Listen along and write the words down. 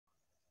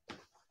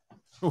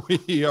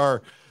We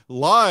are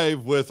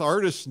live with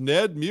artist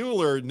Ned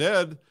Mueller.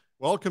 Ned,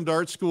 welcome to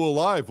Art School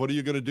Live. What are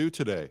you going to do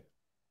today?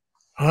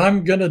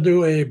 I'm going to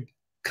do a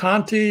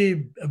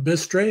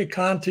Bistray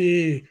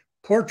Conti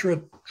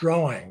portrait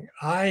drawing.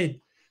 I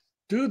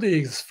do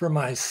these for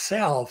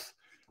myself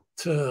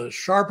to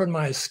sharpen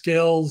my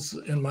skills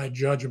and my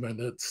judgment.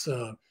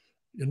 You're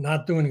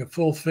not doing a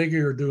full figure,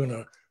 you're doing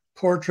a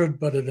portrait,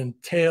 but it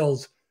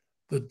entails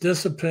the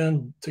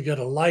discipline to get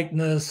a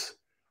likeness,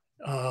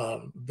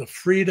 the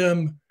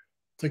freedom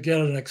to get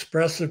an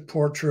expressive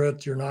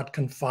portrait. You're not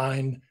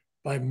confined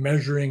by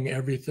measuring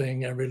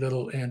everything, every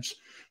little inch.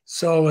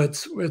 So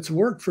it's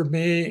worked for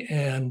me,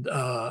 and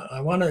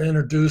I want to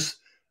introduce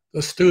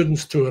the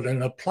students to it,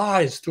 and it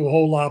applies to a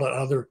whole lot of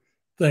other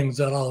things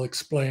that I'll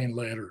explain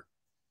later.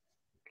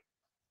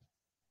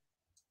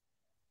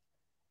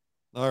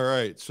 All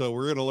right, so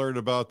we're going to learn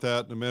about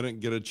that in a minute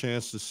and get a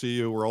chance to see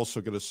you. We're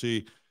also going to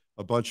see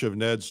a bunch of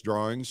Ned's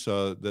drawings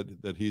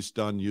that he's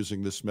done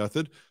using this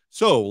method.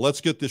 So let's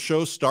get the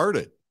show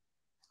started.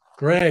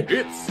 Great.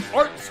 It's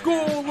Art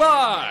School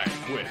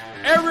Live with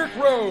Eric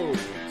Rhodes.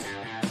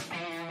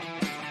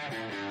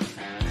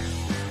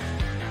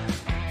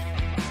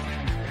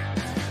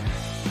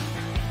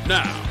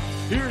 Now,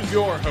 here's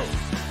your host,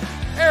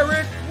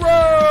 Eric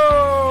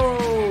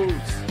Rhodes.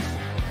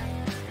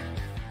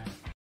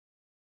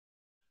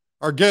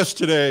 Our guest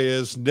today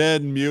is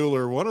Ned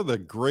Mueller, one of the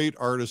great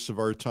artists of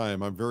our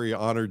time. I'm very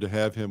honored to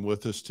have him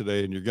with us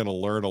today, and you're going to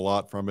learn a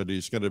lot from it.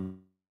 He's going to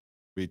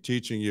be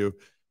teaching you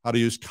how to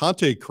use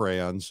Conte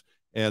crayons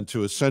and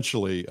to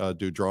essentially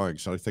do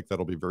drawings. And I think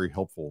that'll be very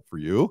helpful for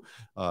you.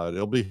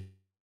 It'll be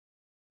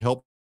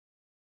helpful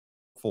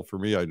for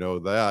me. I know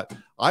that.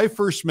 I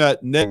first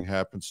met Ned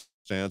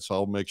happenstance.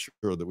 I'll make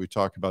sure that we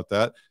talk about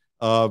that.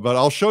 But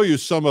I'll show you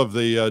some of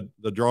the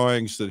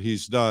drawings that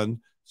he's done,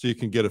 so you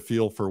can get a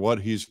feel for what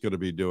he's going to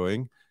be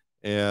doing.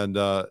 And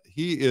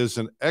he is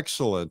an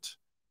excellent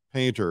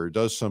painter,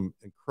 does some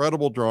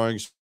incredible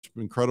drawings,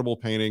 incredible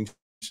paintings.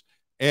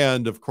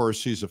 And of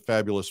course, he's a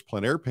fabulous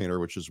plein air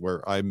painter, which is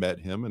where I met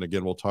him. And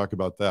again, we'll talk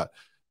about that.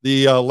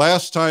 The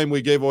last time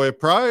we gave away a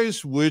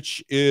prize,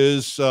 which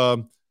is,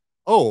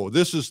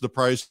 this is the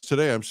prize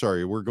today. I'm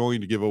sorry. We're going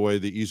to give away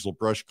the easel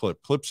brush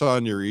clip. Clips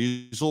on your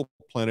easel,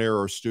 plein air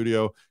or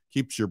studio,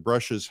 keeps your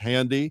brushes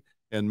handy.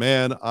 And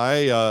man,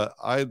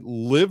 I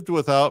lived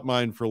without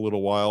mine for a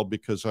little while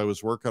because I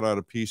was working on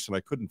a piece and I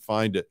couldn't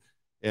find it.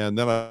 And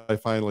then I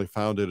finally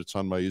found it. It's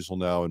on my easel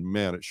now. And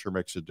man, it sure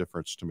makes a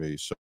difference to me.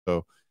 So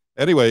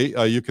anyway,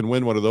 you can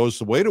win one of those.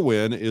 The way to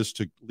win is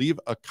to leave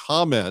a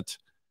comment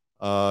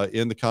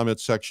in the comment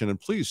section. And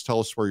please tell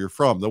us where you're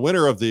from. The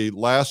winner of the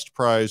last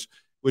prize,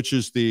 which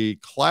is the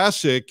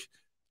classic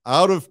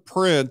out of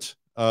print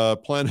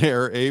plein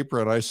air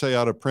apron. I say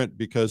out of print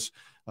because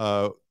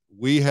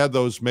we had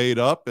those made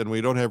up and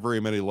we don't have very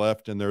many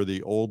left, and they're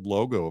the old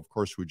logo. Of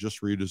course, we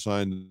just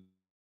redesigned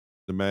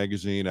the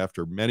magazine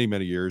after many,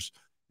 many years.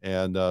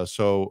 And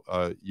so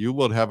you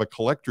will have a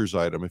collector's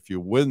item if you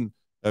win.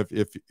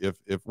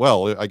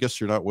 Well, I guess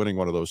you're not winning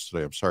one of those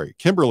today. I'm sorry.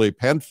 Kimberly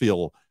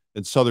Penfield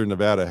in Southern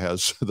Nevada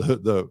has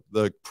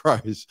the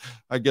prize.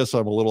 I guess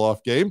I'm a little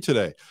off game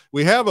today.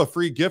 We have a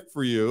free gift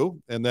for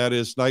you, and that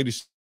is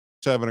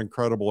 97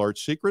 Incredible Art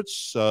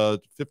Secrets,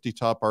 50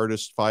 top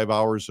artists, 5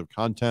 hours of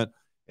content.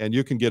 And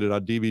you can get it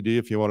on DVD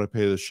if you want to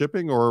pay the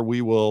shipping, or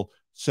we will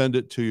send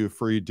it to you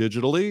free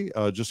digitally.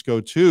 Just go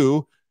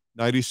to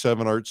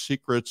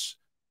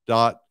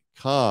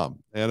 97artsecrets.com.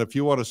 And if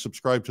you want to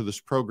subscribe to this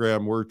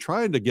program, we're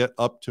trying to get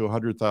up to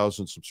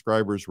 100,000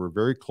 subscribers. We're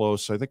very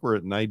close. I think we're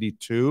at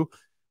 92.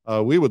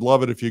 We would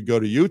love it if you go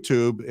to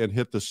YouTube and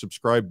hit the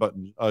subscribe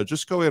button.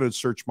 Just go in and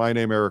search my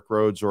name, Eric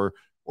Rhodes, or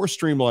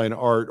Streamline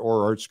Art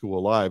or Art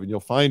School Live, and you'll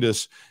find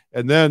us.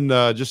 And then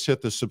just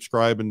hit the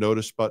subscribe and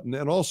notice button.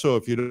 And also,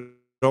 if you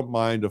don't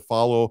mind to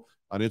follow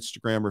on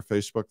Instagram or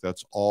Facebook,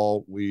 that's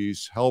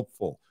always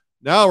helpful.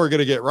 Now we're going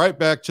to get right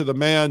back to the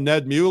man,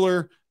 Ned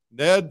Mueller.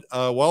 Ned,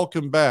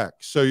 welcome back.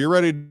 So you're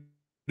ready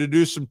to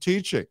do some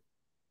teaching?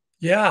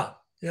 Yeah.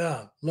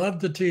 Love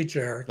to teach,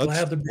 Eric.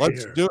 Glad to be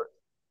here.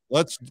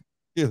 Let's do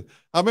it.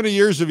 How many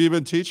years have you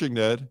been teaching,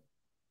 Ned?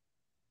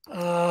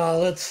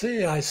 Let's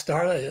see. I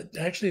started,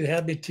 actually, they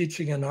had me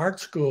teaching in art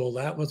school.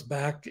 That was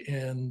back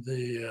in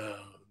the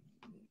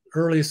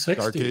early 60s.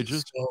 Dark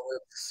ages? So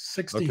it's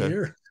 60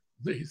 years at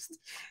least.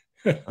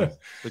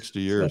 60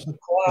 years. So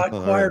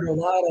acquired a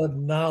lot of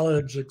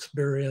knowledge,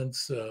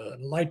 experience,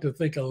 and like to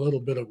think a little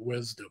bit of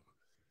wisdom.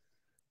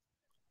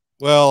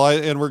 Well,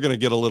 and we're going to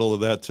get a little of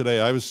that today.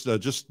 I was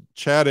just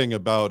chatting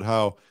about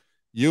how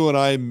you and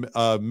I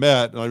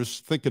met, and I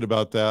was thinking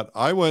about that.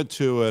 I went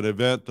to an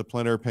event the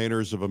Plein Air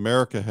Painters of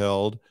America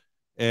held,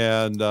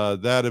 and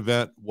that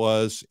event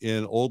was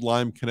in Old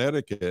Lyme,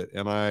 Connecticut.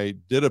 And I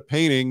did a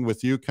painting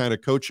with you kind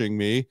of coaching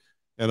me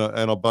and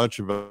a bunch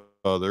of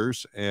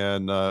others,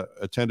 and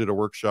attended a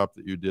workshop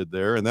that you did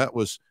there. And that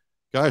was,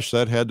 gosh,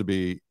 that had to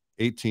be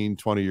 18,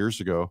 20 years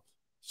ago.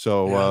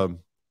 So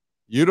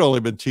you'd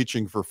only been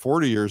teaching for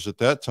 40 years at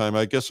that time.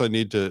 I guess I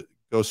need to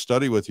go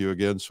study with you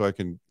again so I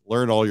can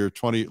learn all your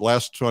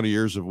last 20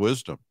 years of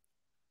wisdom.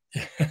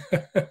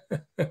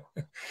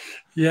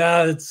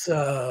 Yeah, it's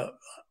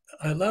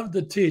I love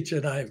to teach,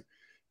 and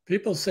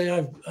people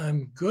say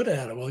I'm good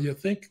at it. Well, you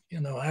think,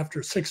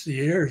 after 60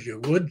 years you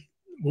would be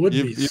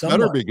You better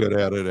somewhat. be good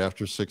at it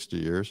after 60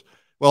 years.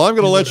 Well, I'm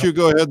going to You would let you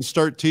go ahead and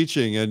start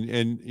teaching,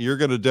 and you're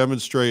going to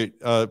demonstrate.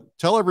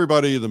 Tell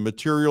everybody the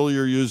material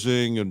you're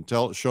using, and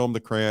show them the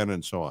crayon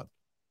and so on.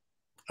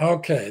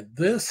 Okay,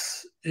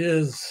 this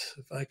is,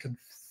 if I can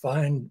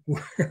find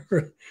where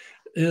it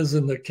is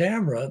in the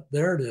camera,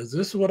 there it is.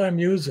 This is what I'm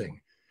using.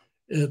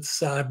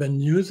 I've been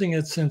using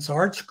it since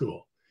art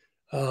school.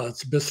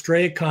 It's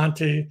Bistray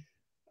Conti.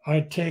 I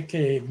take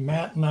a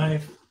mat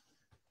knife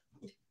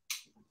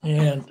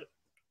and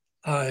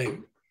I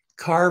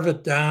carve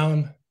it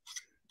down.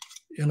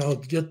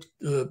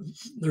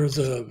 There's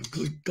a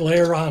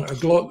glare on a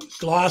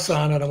gloss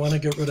on it. I want to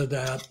get rid of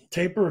that.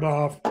 Taper it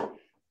off,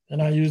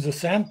 and I use a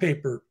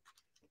sandpaper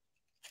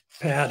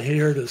pad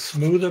here to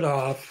smooth it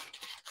off,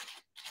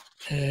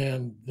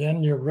 and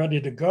then you're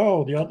ready to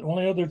go. The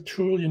only other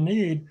tool you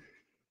need,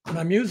 and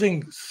I'm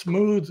using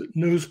smooth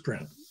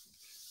newsprint,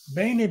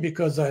 mainly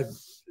because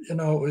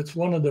it's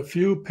one of the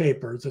few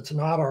papers, it's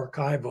not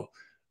archival,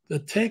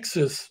 that takes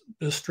this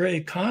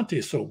Bistray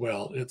Conti so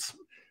well. It's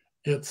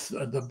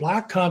the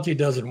black Conti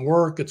doesn't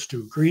work. It's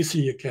too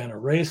greasy. You can't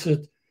erase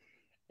it.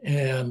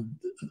 And,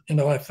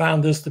 I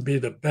found this to be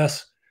the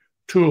best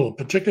tool,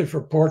 particularly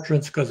for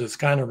portraits, because it's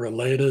kind of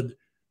related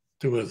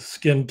to a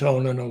skin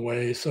tone in a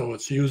way. So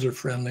it's user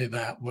friendly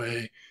that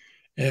way.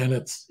 And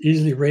it's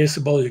easily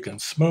erasable. You can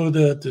smooth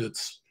it.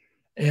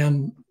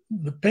 And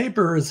the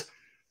paper is,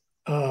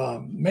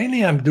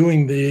 mainly I'm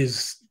doing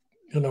these,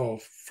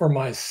 for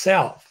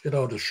myself,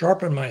 to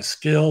sharpen my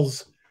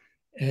skills.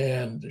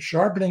 And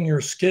sharpening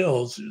your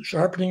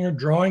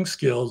drawing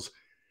skills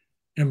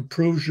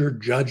improves your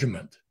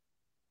judgment.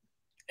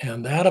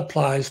 And that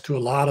applies to a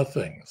lot of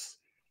things.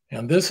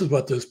 And this is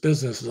what this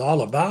business is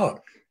all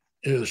about,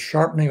 is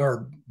sharpening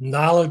our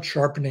knowledge,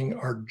 sharpening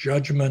our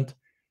judgment,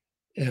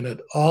 and it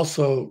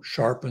also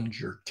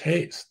sharpens your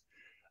taste.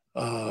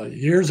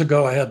 Years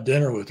ago, I had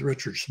dinner with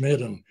Richard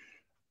Schmidt and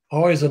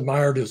always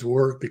admired his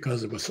work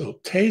because it was so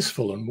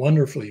tasteful and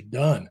wonderfully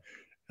done.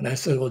 And I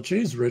said, well,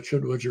 geez,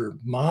 Richard, was your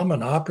mom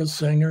an opera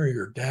singer,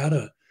 your dad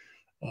a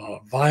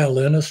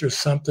violinist or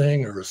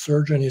something, or a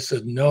surgeon? He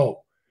said,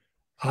 no,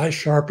 I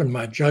sharpened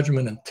my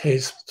judgment and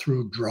taste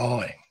through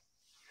drawing.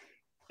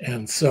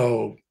 And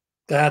so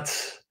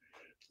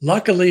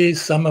luckily,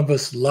 some of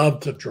us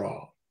love to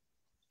draw.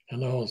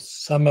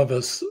 Some of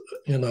us,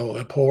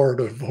 abhor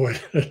to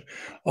avoid it at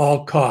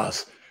all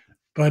costs.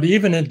 But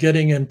even in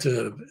getting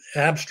into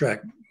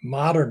abstract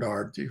modern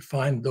art, you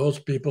find those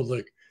people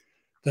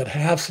that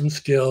have some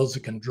skills,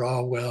 that can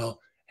draw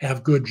well,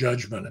 have good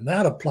judgment. And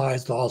that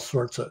applies to all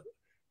sorts of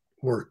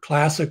work: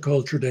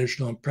 classical,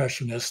 traditional,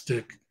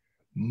 impressionistic,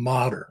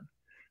 modern.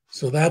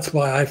 So that's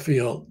why I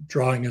feel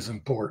drawing is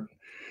important.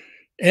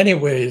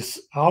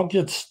 Anyways, I'll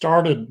get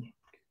started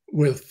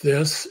with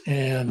this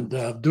and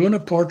doing a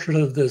portrait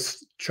of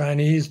this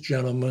Chinese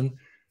gentleman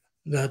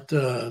that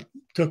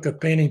took a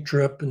painting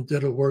trip and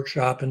did a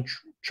workshop in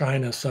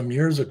China some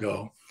years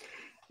ago.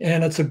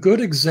 And it's a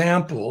good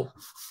example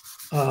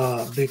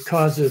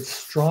because it's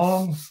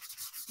strong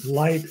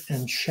light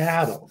and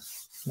shadow.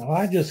 Now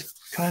I just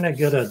kind of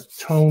get a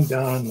tone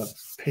down the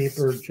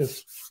paper,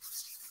 just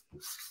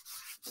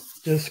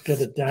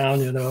get it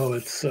down,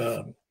 it's,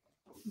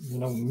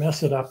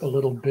 mess it up a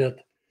little bit.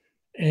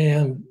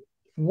 And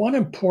one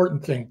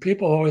important thing,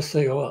 people always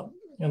say, oh,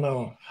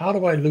 how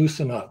do I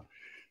loosen up?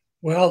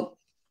 Well,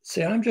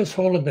 see, I'm just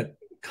holding the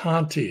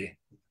Conti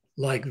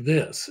like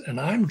this, and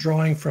I'm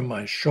drawing from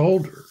my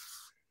shoulder.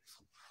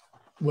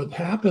 What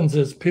happens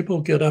is people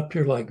get up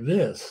here like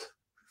this,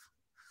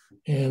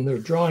 and they're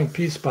drawing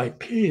piece by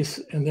piece,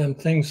 and then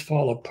things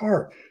fall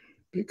apart.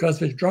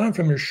 Because if you're drawing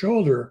from your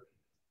shoulder,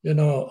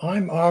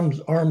 I'm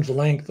arm's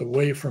length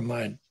away from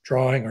my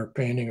drawing or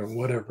painting or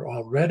whatever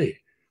already.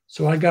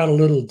 So I got a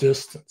little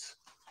distance.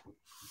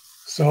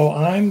 So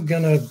I'm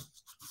going to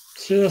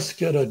just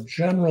get a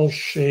general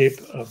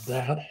shape of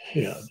that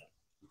head.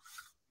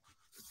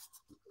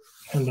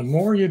 And the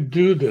more you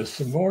do this,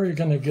 the more you're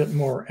going to get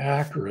more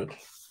accurate,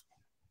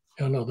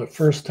 the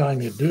first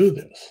time you do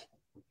this.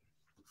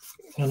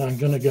 And I'm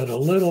going to get a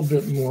little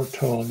bit more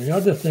tone. The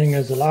other thing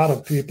is, a lot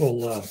of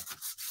people,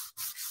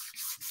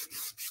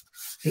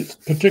 it's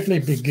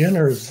particularly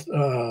beginners,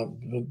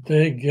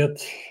 they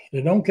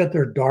don't get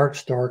their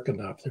darks dark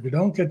enough. If you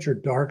don't get your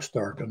darks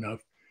dark enough,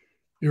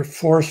 you're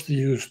forced to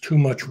use too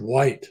much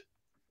white.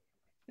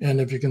 And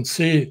if you can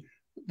see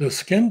the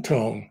skin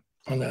tone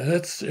on that,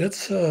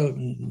 it's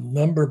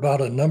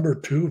about a number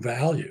 2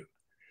 value.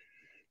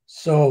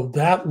 So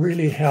that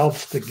really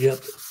helps to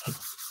get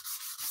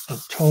a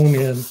tone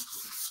in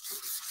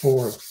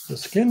for the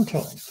skin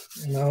tones,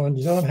 and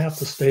you don't have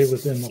to stay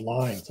within the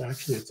lines.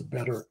 Actually, it's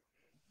better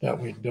that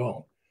we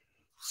don't.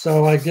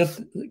 So I get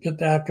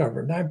that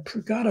covered. And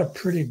I've got a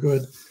pretty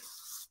good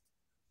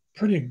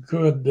pretty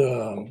good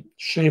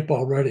shape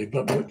already.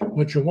 But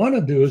what you want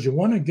to do is you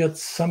want to get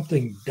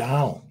something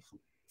down.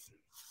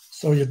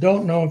 So you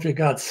don't know if you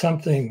got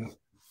something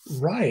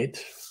right,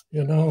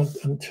 you know,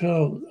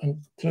 until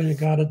you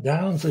got it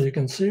down so you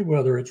can see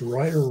whether it's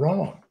right or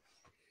wrong.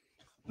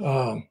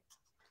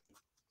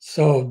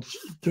 So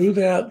do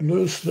that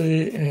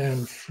loosely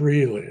and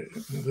freely.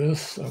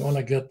 This, I want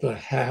to get the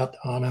hat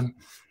on him.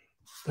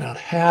 That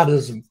hat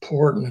is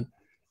important.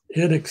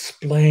 It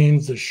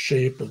explains the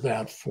shape of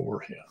that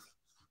forehead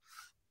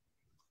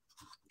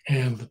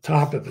and the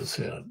top of his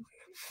head.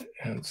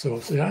 And so,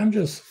 see, I'm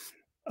just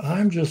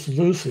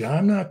loosely.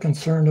 I'm not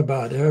concerned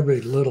about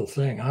every little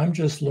thing. I'm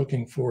just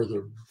looking for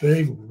the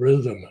big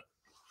rhythm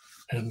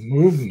and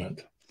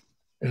movement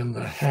in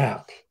the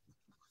hat,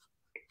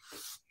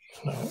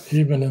 you know,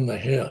 even in the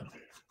head.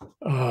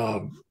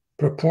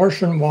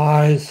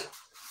 Proportion-wise,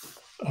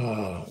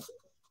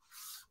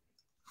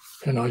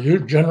 you know, you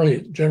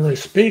generally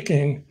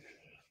speaking,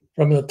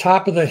 from the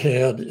top of the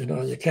head, you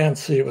know, you can't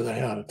see it with a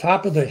hat. The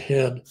top of the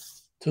head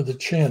to the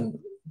chin,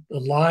 the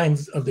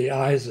lines of the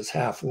eyes is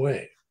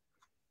halfway.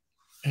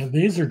 And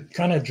these are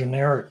kind of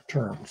generic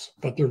terms,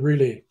 but they're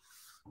really,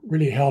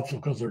 really helpful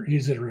because they're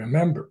easy to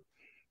remember.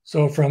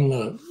 So from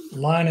the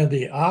line of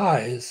the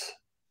eyes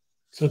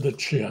to the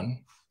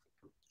chin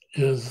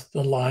is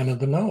the line of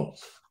the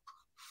nose.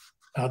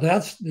 Now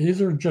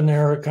these are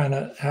generic kind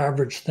of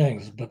average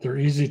things, but they're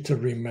easy to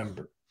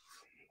remember.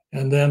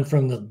 And then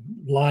from the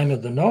line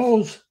of the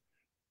nose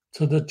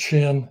to the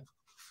chin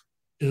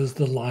is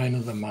the line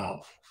of the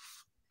mouth.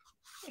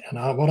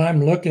 And what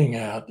I'm looking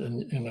at,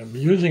 and I'm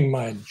using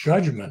my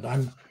judgment,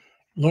 I'm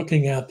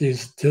looking at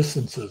these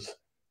distances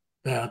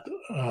that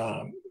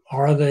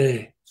are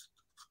they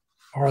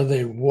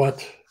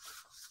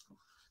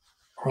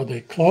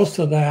close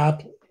to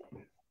that?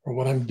 Or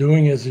what I'm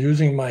doing is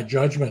using my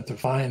judgment to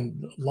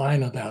find the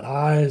line of that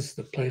eyes,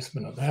 the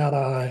placement of that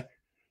eye.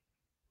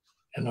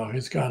 You know,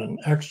 he's got an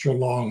extra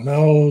long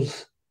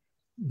nose.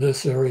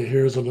 This area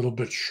here is a little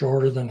bit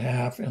shorter than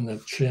half, and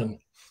the chin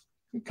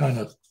kind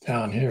of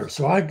down here.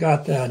 So I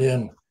got that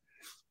in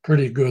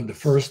pretty good the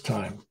first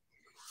time.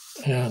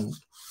 And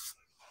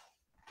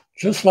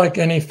just like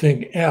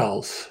anything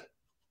else,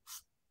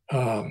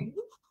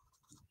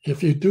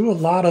 if you do a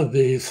lot of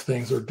these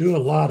things or do a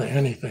lot of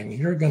anything,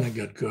 you're going to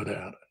get good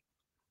at it.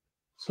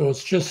 So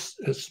it's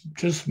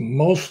just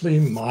mostly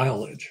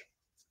mileage.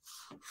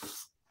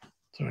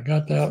 So I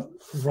got that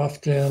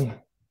roughed in.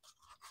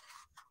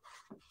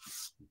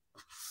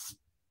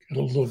 Get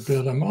a little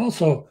bit. I'm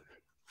also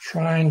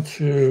trying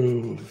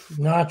to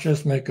not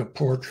just make a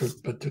portrait,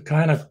 but to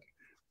kind of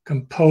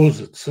compose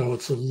it so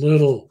it's a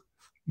little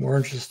more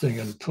interesting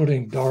and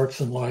putting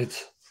darks and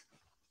lights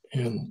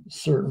in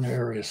certain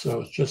areas.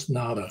 So it's just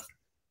not a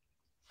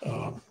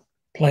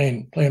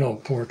plain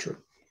old portrait.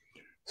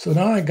 So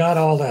now I got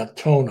all that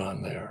tone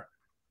on there,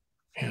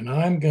 and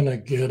I'm going to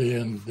get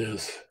in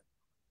this,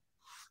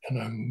 and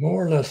I'm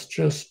more or less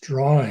just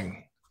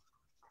drawing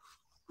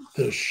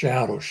this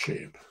shadow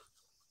shape.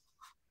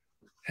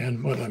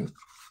 And what I'm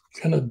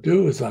going to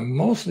do is I'm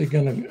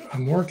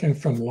working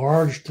from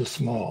large to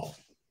small.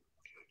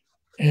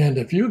 And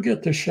if you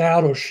get the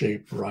shadow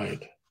shape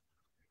right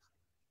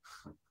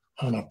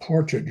on a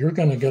portrait, you're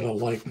going to get a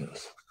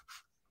likeness.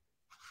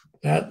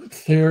 That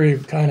theory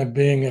kind of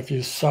being if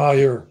you saw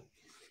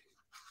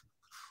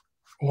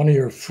one of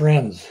your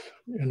friends,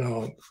 you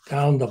know,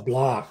 down the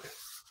block,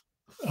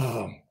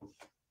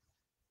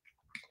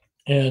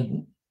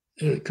 and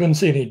you couldn't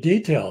see any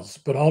details,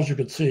 but all you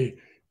could see,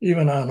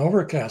 even on an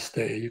overcast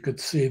day, you could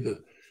see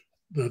the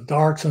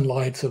darks and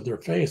lights of their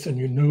face, and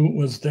you knew it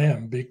was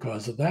them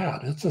because of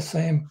that. It's the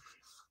same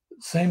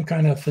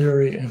kind of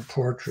theory in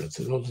portraits.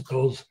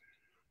 Those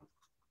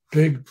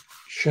big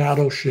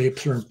shadow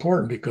shapes are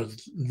important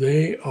because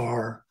they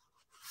are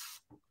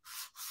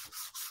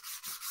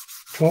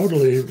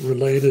totally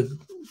related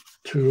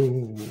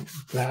to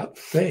that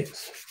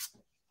face.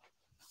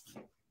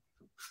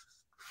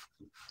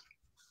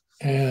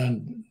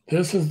 And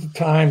this is the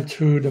time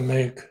too to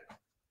make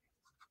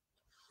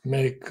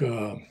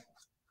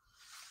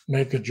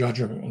a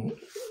judgment,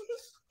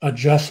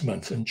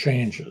 adjustments and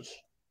changes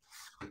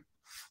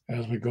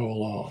as we go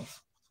along.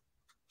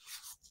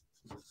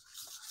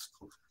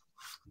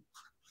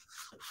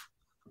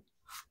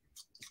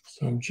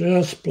 So I'm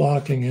just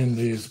blocking in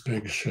these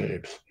big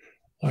shapes.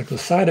 Like the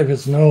side of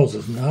his nose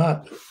is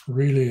not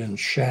really in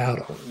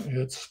shadow.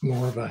 It's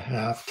more of a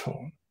half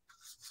tone.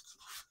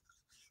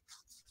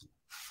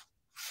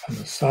 And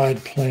the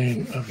side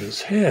plane of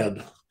his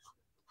head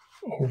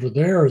over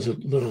there is a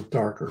little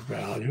darker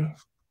value.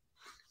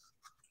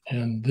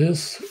 And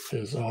this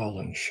is all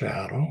in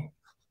shadow.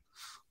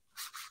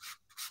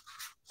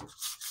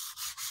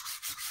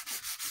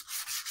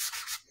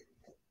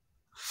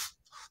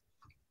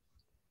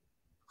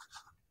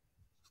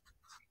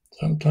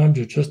 Sometimes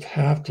you just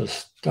have to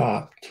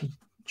stop to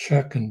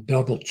check and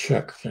double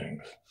check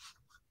things.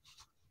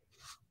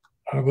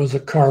 I was a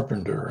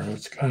carpenter, and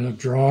it's kind of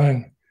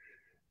drawing,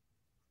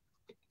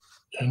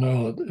 you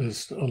know,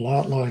 it's a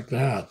lot like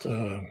that.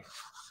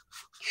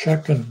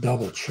 check and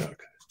double check.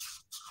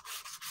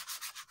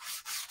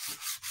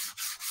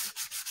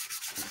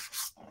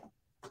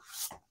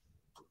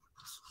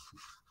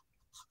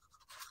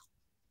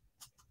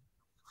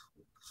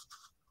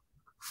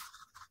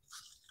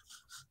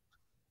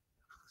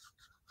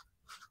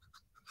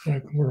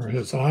 Check where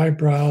his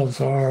eyebrows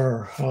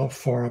are, how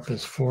far up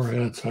his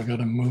forehead. So I got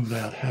to move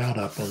that hat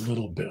up a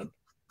little bit.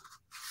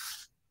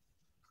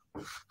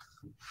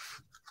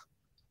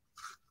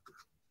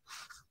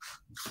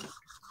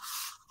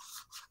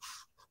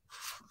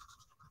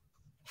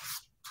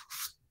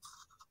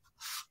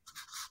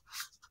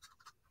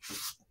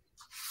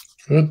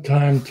 Good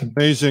time to.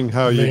 Amazing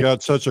how you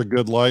got such a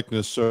good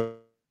likeness so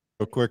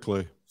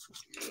quickly.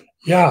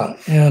 Yeah,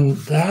 and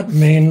that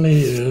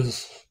mainly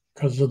is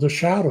because of the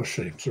shadow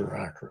shapes are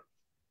accurate.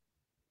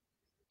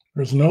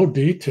 There's no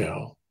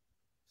detail.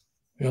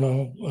 You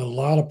know, a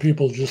lot of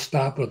people just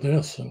stop with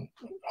this, and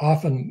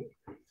often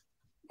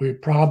we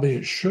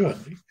probably should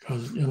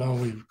because, you know,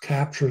 we've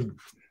captured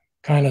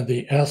kind of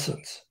the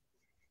essence.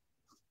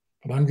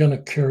 But I'm going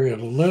to carry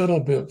it a little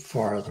bit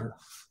farther.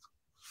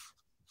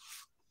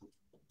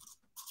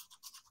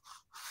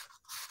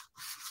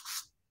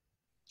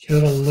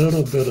 Get a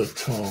little bit of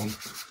tone.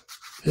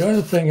 The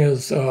other thing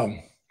is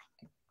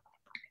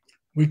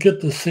we get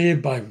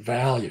deceived by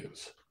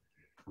values.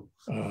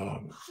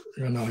 You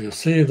know, you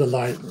see the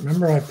light.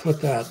 Remember, I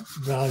put that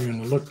value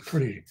and it looked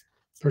pretty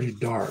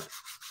dark,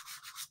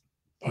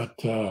 but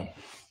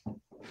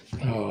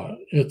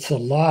it's a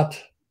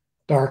lot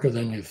darker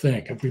than you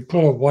think. If we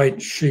put a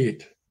white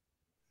sheet,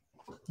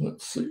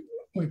 let's see,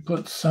 we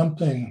put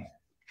something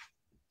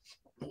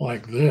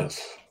like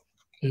this.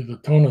 See the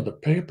tone of the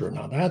paper.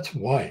 Now that's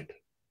white.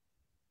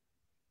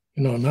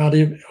 You know, not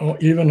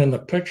even in the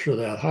picture,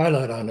 that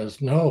highlight on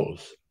his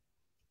nose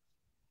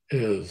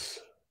is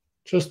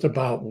just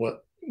about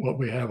what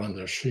we have on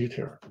this sheet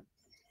here.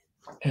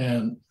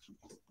 And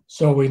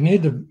so we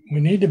need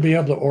to be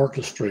able to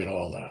orchestrate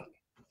all that.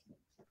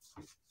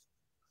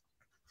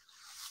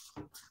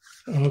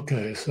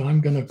 Okay, so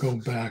I'm going to go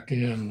back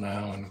in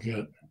now and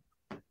get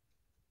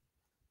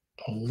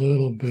a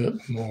little bit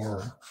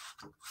more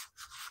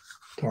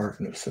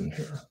darkness in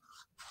here.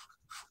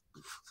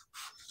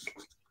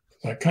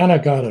 I kind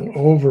of got an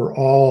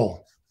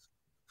overall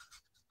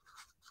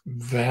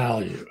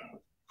value.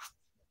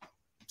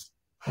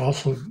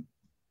 Also,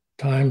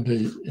 time to,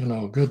 you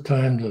know, good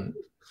time to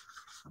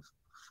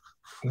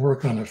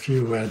work on a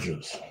few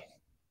edges.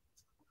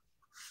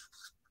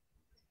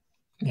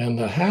 And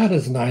the hat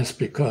is nice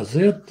because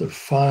it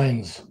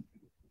defines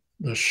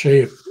the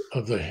shape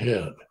of the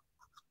head,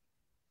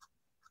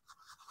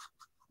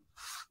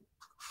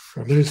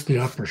 or at least the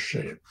upper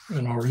shape,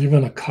 you know, or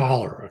even a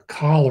collar. A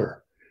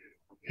collar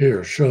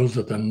here shows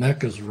that the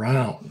neck is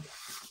round.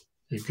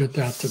 You get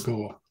that to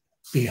go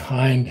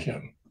behind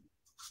him.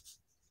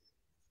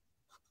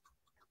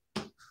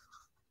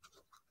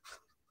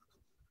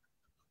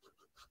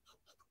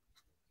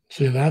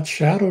 See, that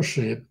shadow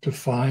shape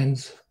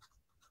defines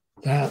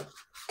that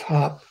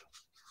top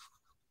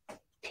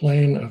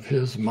plane of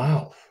his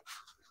mouth,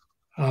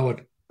 how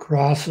it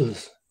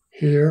crosses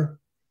here,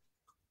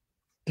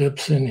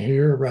 dips in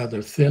here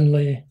rather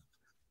thinly,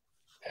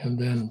 and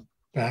then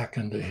back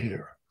into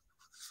here.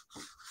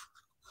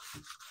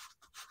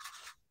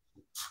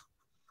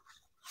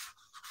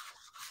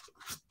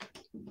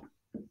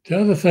 The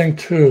other thing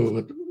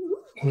too,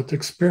 with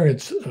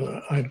experience,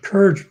 I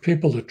encourage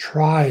people to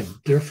try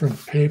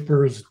different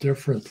papers,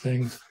 different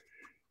things.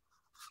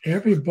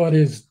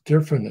 Everybody's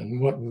different in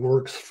what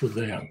works for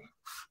them.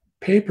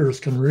 Papers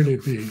can really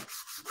be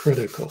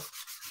critical.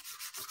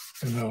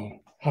 You know,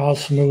 how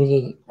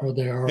smooth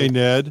they are. Hey,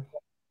 Ned.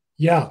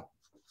 Yeah.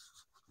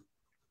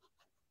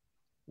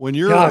 When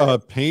you're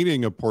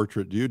painting a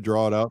portrait, do you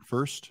draw it out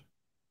first?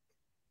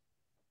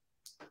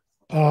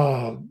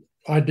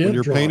 I did. When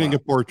you're painting a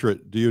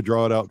portrait, do you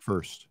draw it out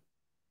first?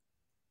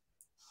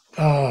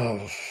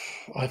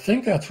 I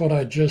think that's what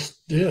I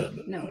just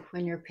did. No,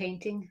 when you're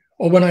painting.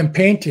 Oh, when I'm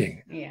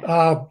painting.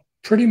 Yeah.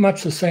 Pretty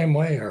much the same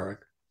way, Eric.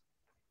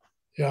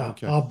 Yeah,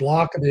 okay. I'll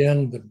block it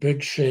in, the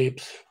big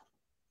shapes,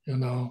 you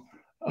know.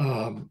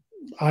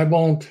 I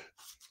won't.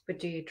 But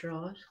do you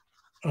draw it?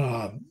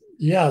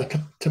 Yeah,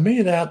 to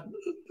me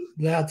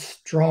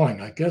that's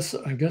drawing. I guess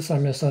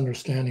I'm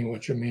misunderstanding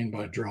what you mean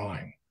by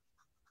drawing.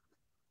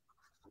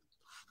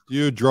 Do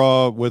you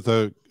draw with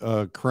a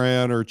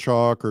crayon or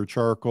chalk or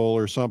charcoal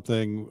or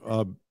something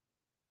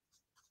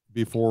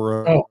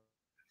before?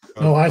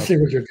 No, I see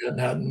what you're getting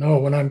at. No,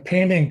 when I'm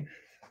painting,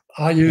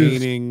 I use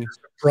painting a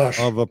brush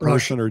of a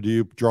person, or do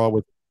you draw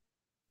with?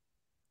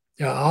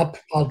 Yeah,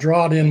 I'll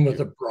draw it in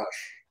with a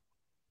brush.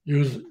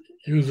 Use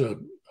a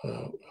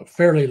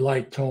fairly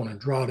light tone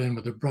and draw it in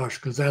with a brush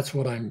because that's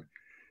what I'm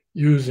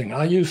using.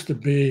 I used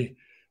to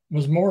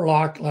was more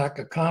lack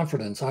of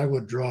confidence. I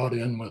would draw it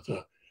in with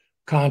a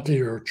Conte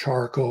or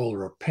charcoal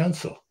or a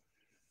pencil,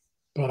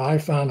 but I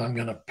found I'm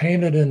going to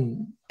paint it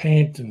in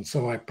paint, and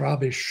so I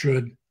probably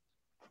should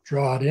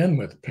draw it in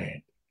with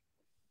paint.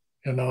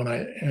 You know,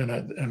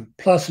 and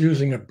plus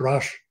using a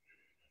brush,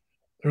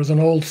 there's an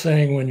old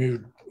saying, when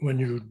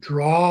you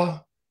draw,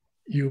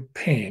 you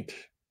paint.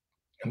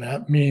 And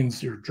that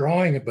means you're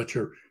drawing it, but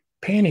you're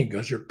painting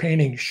because you're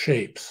painting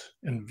shapes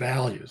and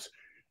values.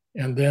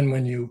 And then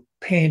when you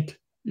paint,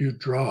 you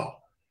draw.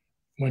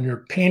 When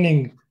you're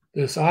painting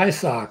this eye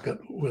socket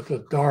with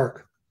a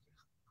dark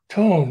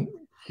tone,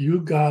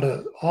 you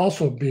gotta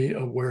also be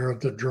aware of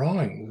the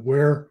drawing.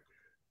 Where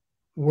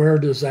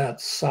does that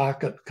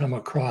socket come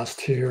across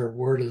here?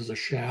 Where does the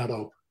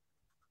shadow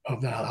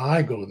of that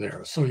eye go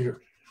there? So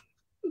you're,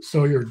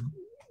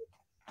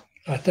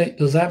 I think,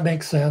 does that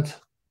make sense?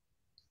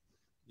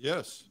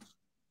 Yes.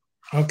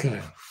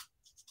 Okay.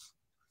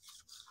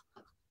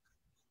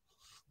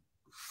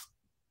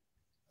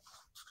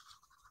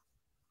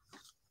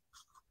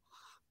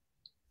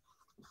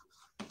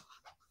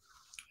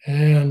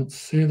 And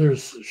see,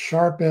 there's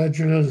sharp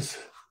edges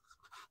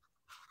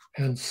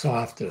and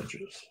soft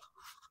edges.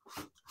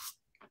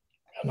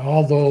 And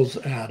all those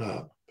add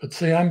up. But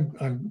see,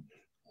 I'm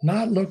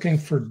not looking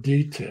for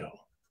detail.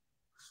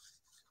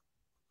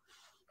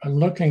 I'm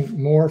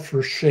looking more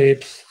for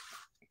shapes,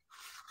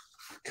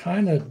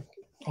 kind of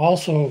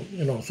also,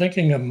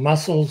 thinking of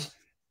muscles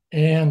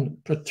and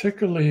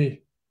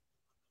particularly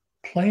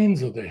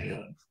planes of the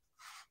head.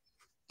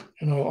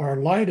 Our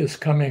light is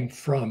coming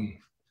from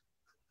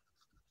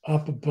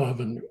up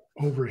above and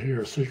over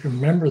here. So you can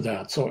remember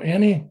that. So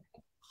any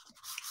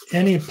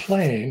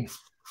plane,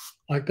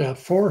 like that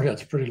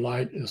forehead's pretty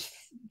light, is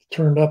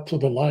turned up to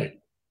the light.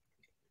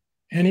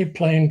 Any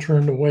plane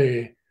turned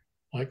away,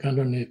 like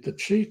underneath the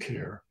cheek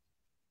here,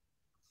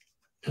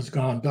 has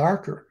gone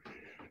darker.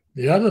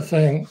 The other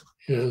thing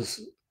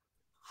is,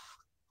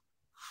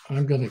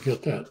 I'm going to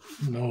get that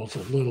nose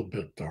a little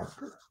bit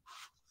darker.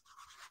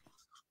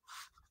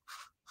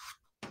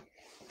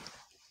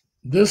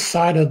 This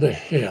side of the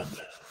head,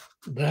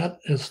 that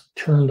is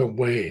turned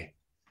away,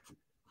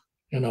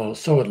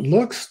 so it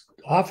looks,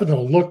 often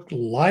it'll look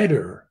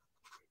lighter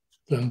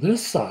than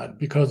this side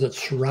because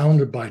it's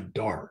surrounded by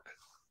dark.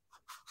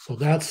 So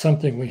that's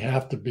something we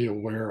have to be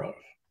aware of.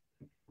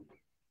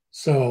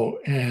 So,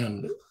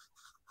 and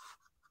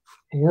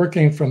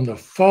working from the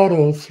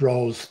photo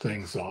throws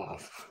things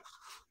off.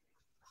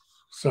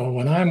 So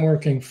when I'm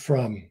working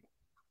from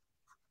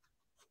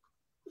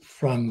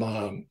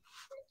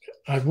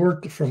I've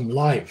worked from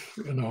life,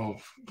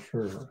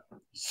 for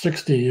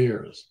 60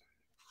 years.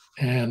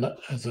 And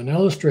as an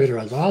illustrator,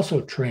 I was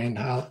also trained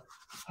how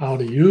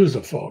to use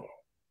a photo.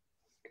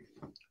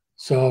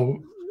 So,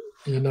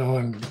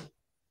 I'm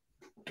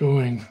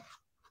doing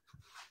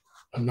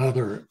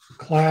another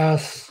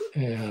class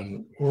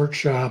and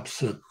workshops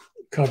that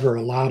cover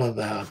a lot of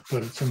that,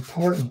 but it's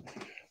important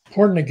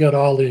to get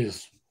all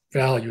these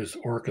values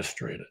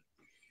orchestrated.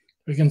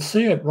 We can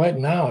see it right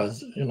now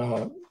as,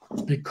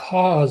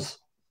 because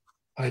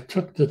I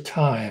took the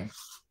time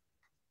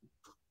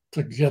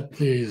to get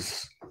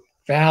these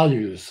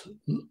values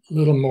a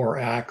little more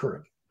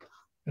accurate.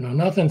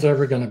 Nothing's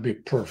ever going to be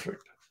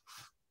perfect.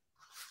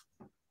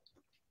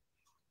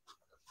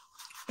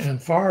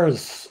 And far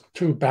as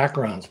to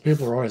backgrounds,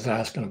 people are always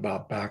asking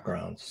about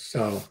backgrounds.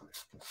 So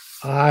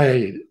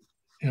a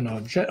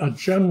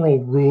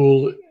general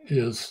rule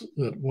is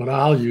that what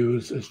I'll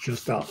use is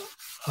just,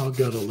 I'll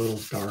get a little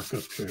dark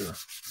up here.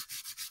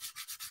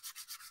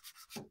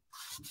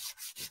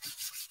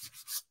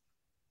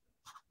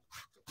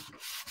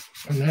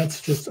 And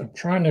that's just, I'm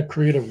trying to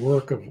create a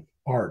work of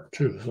art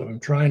too. So I'm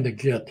trying to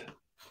get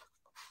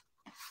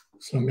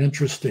some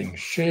interesting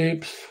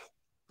shapes.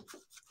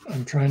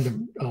 I'm trying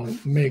to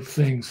make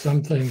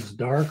some things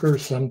darker,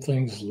 some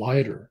things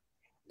lighter,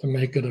 to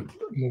make it a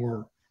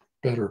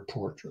better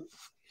portrait.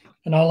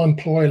 And I'll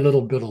employ a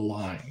little bit of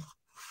line.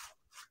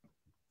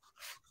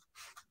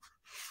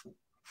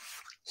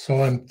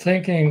 So I'm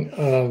thinking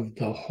of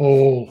the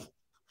whole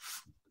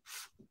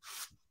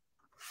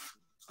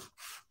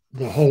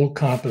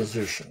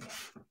composition.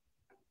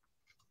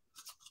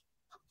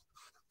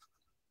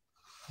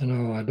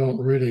 I don't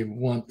really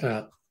want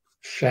that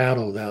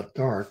shadow that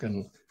dark.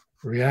 And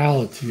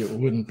reality, it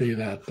wouldn't be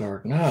that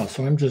dark now.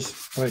 So I'm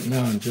just going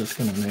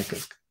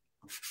to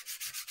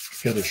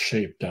get a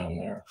shape down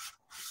there.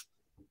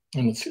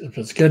 And if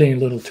it's getting a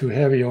little too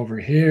heavy over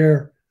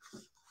here,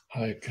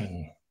 I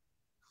can,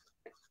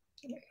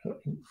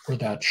 where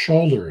that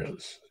shoulder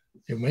is,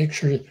 you make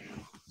sure,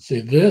 see,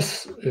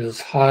 this is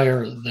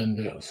higher than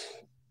this.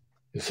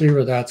 You see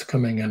where that's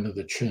coming into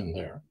the chin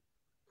there.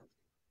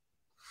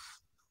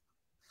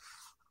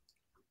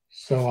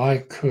 So I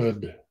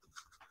could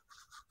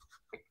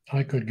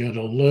get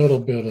a little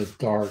bit of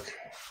dark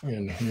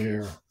in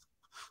here.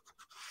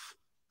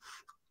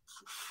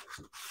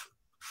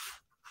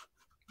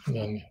 And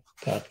then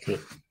that get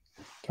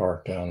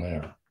dark down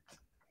there.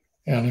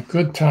 And a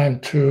good time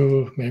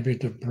too, maybe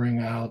to bring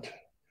out,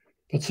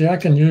 but see, I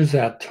can use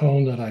that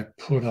tone that I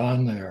put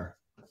on there.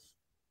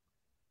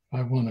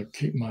 I want to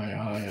keep my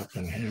eye up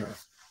in here.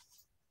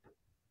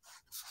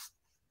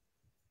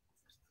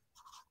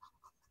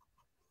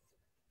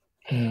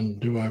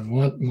 And I don't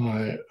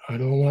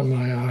want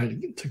my eye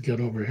to get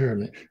over here.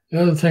 And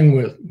the other thing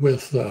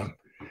with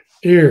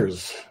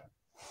ears.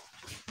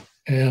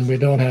 And we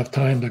don't have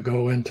time to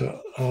go into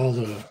all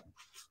the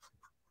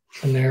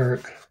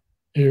generic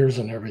ears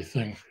and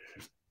everything.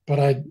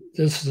 But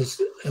this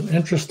is an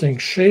interesting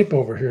shape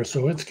over here,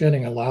 so it's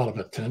getting a lot of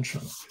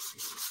attention.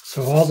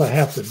 So all I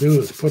have to do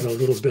is put a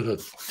little bit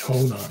of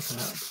tone on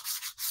that.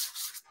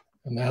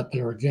 And that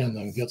there again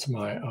then gets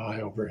my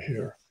eye over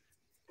here.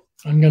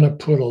 I'm going to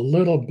put a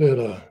little bit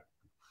of,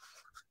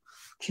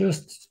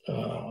 just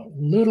a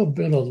little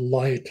bit of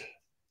light,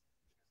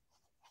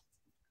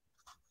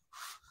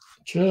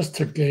 just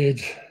to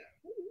gauge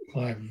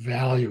my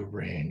value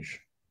range.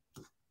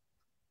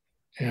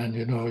 And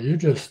you know,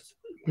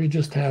 we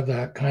just have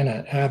that kind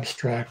of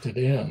abstracted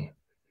in.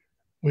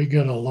 We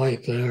get a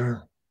light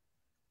there,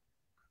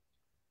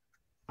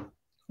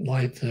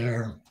 light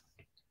there.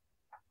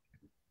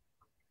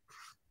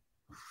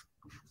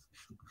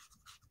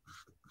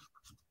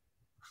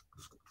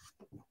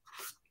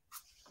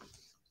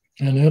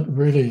 And it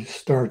really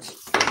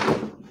starts.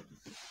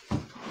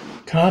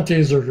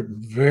 Contes are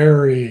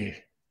very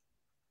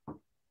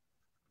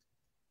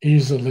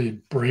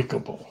easily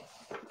breakable,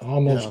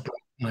 almost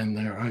in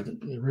there. I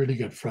really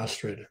get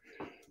frustrated.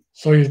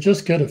 So you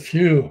just get a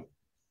few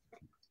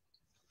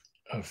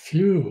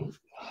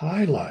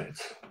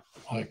highlights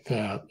like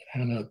that,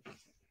 and it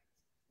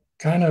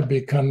kind of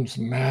becomes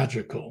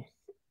magical.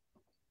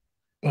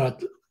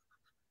 But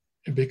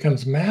it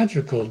becomes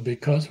magical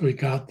because we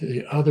got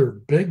the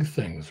other big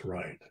things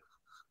right.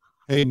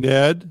 Hey,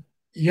 Ned.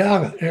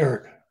 Yeah,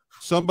 Eric.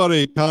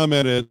 Somebody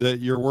commented that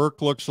your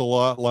work looks a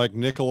lot like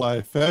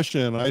Nikolai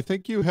Feshin. I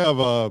think you have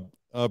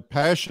a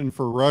passion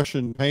for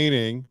Russian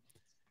painting.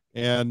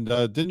 And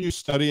didn't you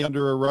study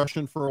under a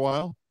Russian for a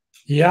while?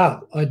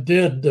 Yeah, I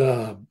did.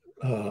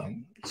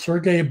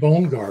 Sergei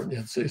Bongard.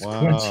 It's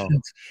Wow.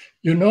 coincidence.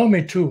 You know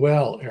me too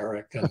well,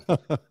 Eric. And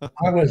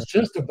I was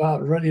just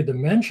about ready to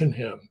mention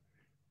him.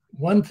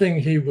 One thing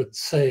he would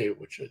say,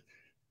 which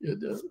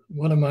is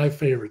one of my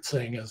favorite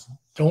saying, is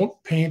don't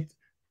paint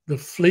the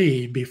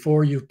flea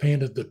before you've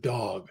painted the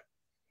dog.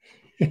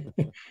 And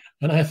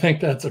I think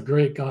that's a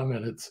great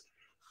comment.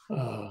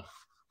 But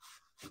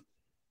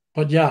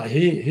yeah,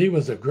 he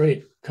was a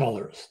great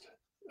colorist.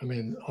 I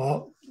mean,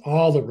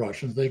 all the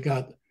Russians, they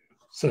got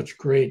such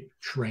great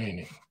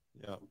training.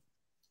 Yeah.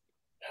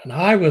 And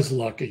I was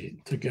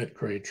lucky to get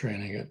great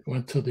training. I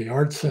went to the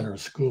Art Center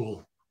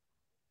School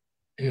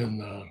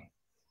in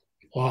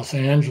Los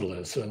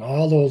Angeles, and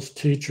all those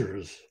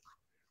teachers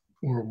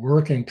were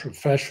working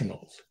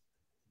professionals.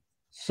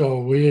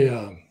 So they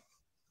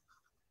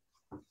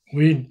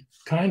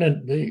kind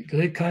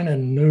of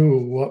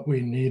knew what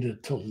we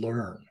needed to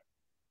learn.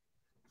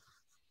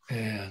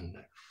 And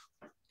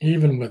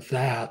even with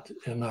that,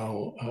 you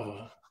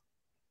know,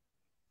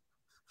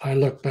 I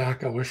look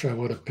back, I wish I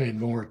would have paid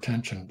more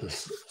attention to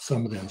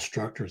some of the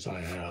instructors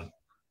I had.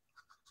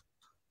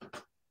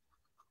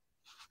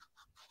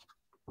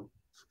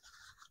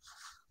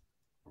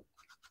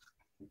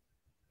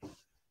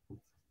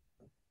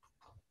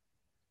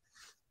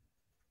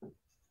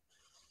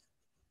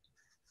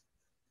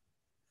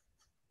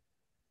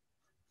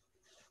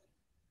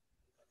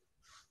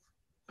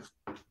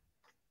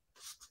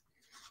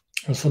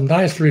 There's some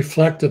nice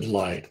reflected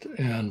light,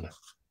 and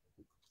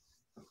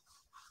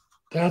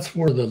that's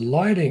where the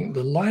lighting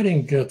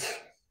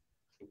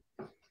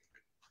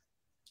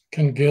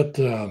can get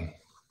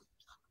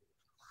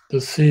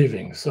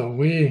deceiving. So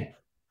we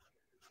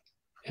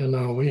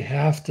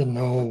have to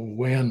know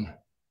when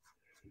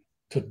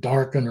to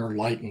darken or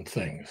lighten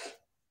things.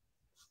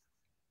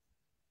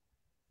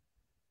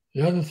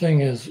 The other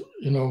thing is,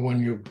 you know,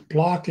 when you're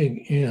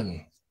blocking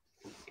in,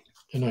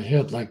 you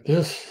hit like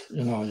this,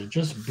 you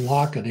just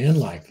block it in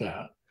like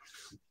that.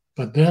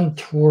 But then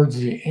towards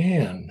the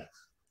end,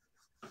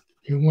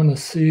 you want to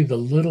see the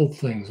little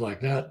things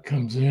like that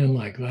comes in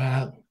like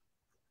that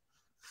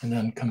and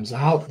then comes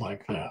out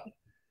like that.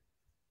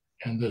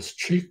 And this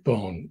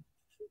cheekbone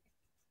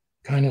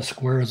kind of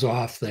squares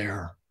off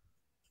there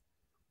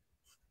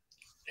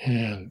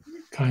and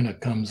kind of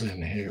comes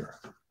in here.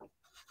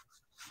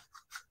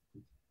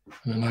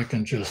 And then I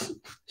can just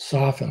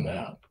soften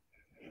that.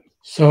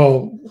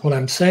 So what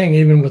I'm saying,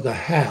 even with a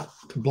hat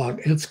to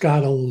block, it's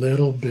got a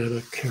little bit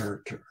of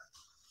character.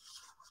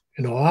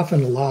 You know,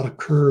 often a lot of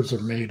curves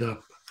are made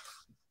up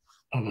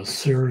of a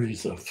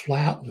series of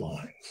flat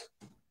lines.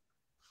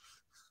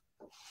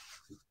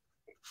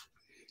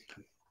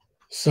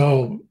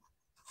 So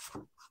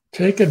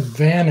take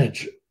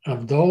advantage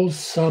of those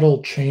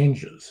subtle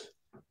changes.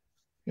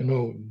 You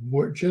know,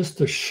 just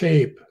the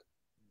shape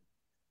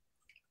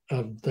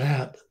of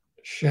that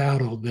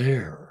shadow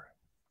there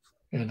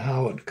and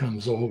how it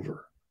comes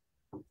over.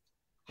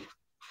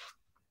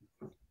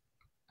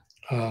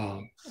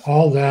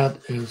 All that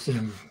is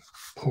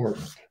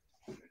important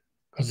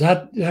because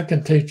that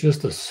can take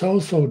just a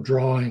so-so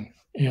drawing.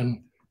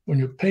 And when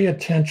you pay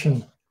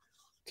attention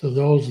to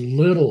those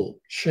little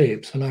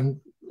shapes, and I'm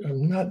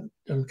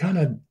kind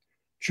of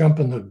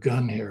jumping the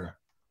gun here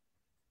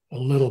a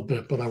little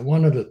bit, but I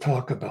wanted to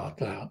talk about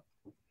that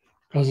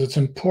because it's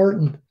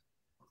important.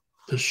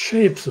 The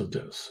shapes of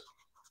this,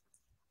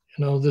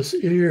 You know, this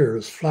ear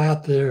is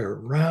flat there,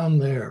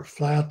 round there,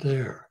 flat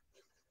there.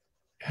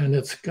 And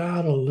it's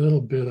got a little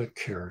bit of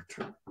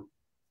character.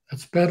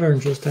 It's better than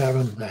just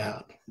having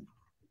that.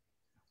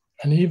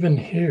 And even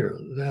here,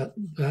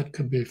 that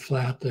could be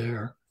flat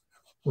there,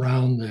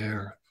 round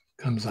there,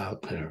 comes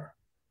out there.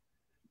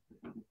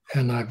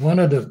 And I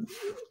wanted to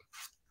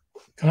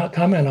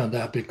comment on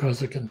that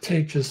because it can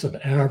take just an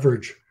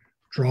average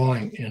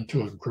drawing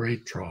into a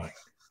great drawing.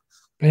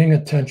 Paying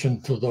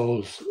attention to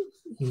those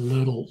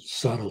little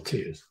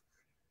subtleties.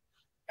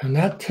 And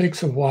that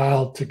takes a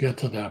while to get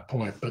to that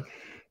point. But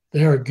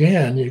there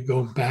again, you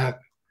go back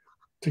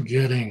to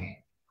getting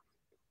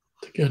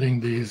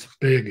these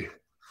big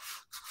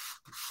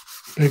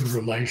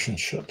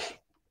relationships.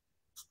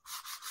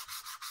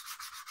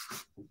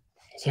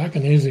 So I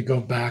can easily go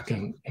back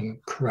and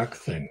correct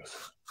things.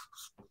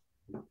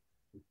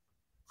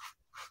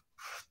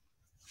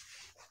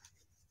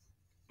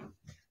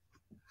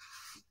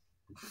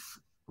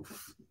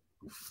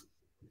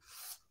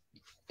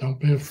 Don't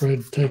be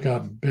afraid to take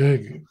out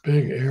big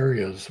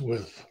areas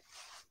with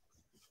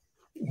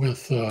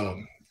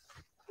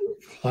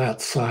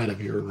flat side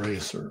of your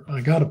eraser.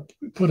 I got to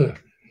put a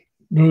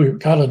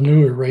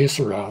new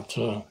eraser out.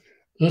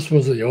 This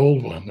was the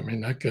old one. I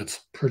mean, that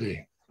gets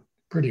pretty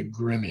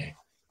grimy.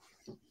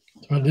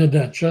 So I did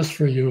that just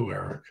for you,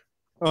 Eric.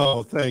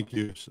 Oh, thank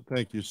you.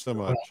 Thank you so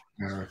much.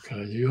 Oh, Eric,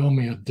 you owe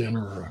me a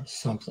dinner or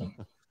something.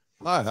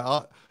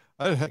 I'd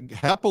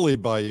happily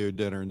buy you a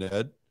dinner,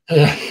 Ned.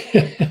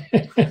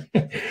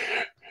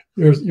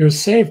 You're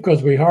safe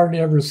because we hardly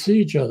ever see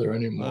each other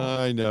anymore.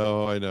 I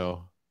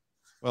know.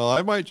 Well,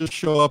 I might just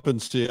show up in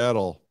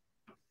Seattle.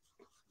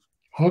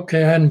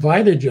 Okay, I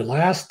invited you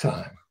last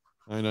time.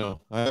 I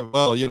know.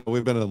 Well,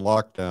 we've been in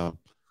lockdown.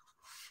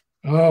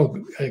 Oh,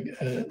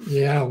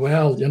 yeah.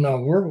 Well,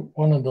 we're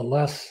one of the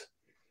less.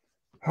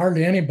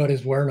 Hardly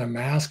anybody's wearing a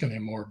mask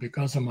anymore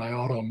because of my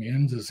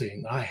autoimmune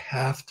disease. I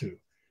have to.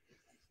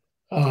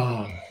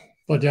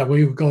 But yeah,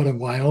 we would go to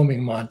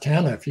Wyoming,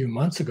 Montana a few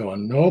months ago,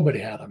 and nobody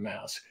had a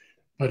mask.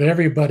 But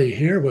everybody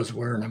here was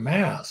wearing a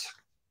mask.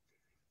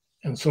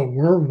 And so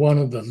we're one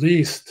of the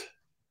least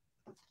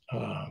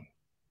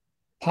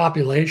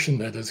population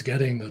that is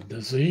getting the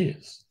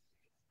disease,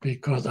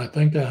 because I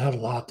think that had a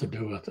lot to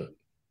do with it.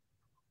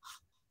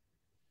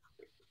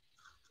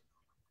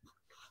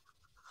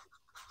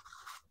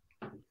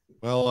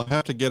 Well, I'll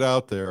have to get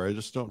out there. I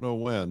just don't know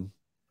when.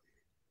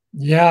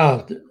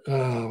 Yeah,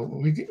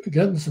 we're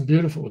getting some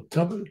beautiful.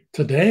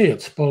 Today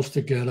it's supposed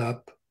to get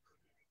up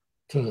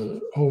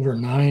to over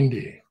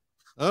 90.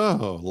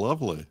 Oh,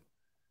 lovely.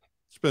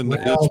 It's been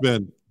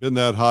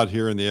that hot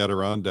here in the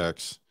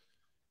Adirondacks.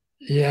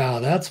 Yeah,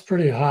 that's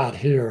pretty hot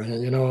here. And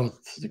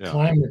the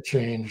climate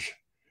change.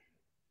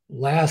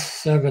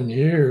 Last 7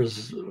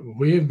 years,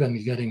 we've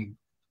been getting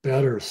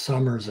better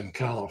summers in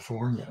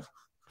California.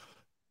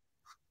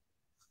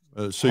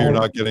 So you're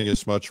not getting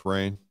as much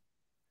rain?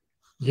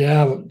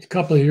 Yeah, a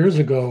couple of years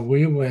ago,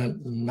 we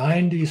went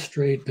 90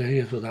 straight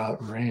days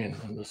without rain,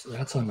 and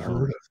that's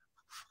unheard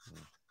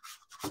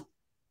of.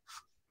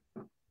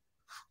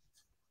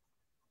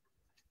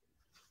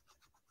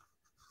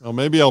 Well,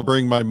 maybe I'll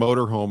bring my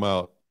motorhome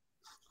out.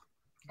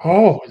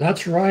 Oh,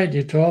 that's right.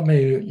 You told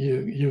me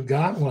you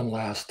got one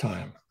last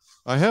time.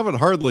 I haven't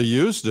hardly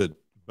used it,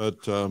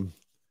 but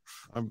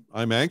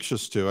I'm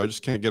anxious to. I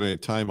just can't get any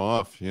time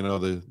off.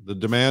 The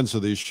demands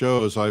of these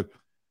shows.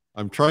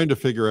 I'm trying to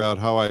figure out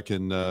how I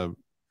can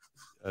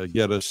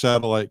get a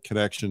satellite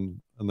connection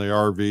in the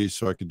RV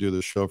so I can do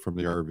the show from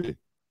the RV.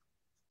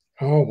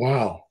 Oh,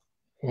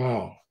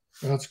 wow,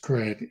 that's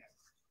great.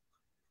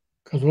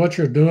 Because what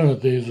you're doing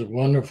with these is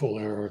wonderful,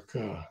 Eric.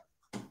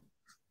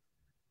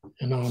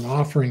 And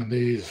offering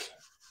these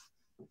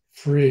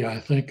free, I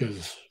think,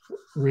 is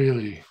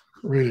really,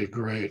 really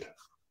great.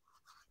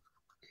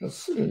 Because,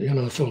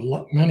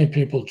 so many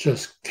people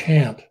just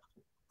can't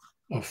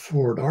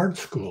afford art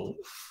school,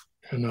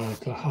 at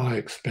the high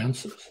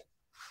expenses.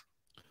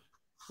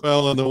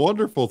 Well, and the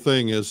wonderful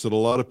thing is that a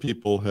lot of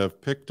people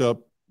have picked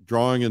up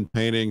drawing and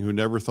painting who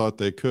never thought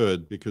they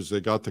could because they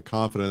got the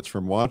confidence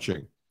from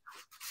watching.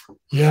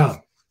 Yeah.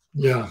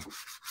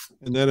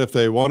 And then if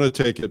they want to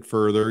take it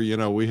further,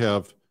 we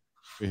have,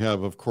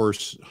 of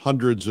course,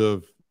 hundreds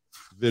of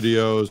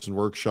videos and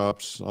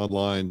workshops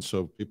online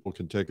so people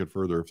can take it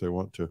further if they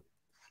want to.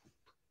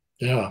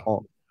 Yeah.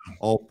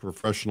 All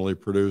professionally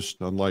produced,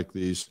 unlike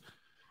these.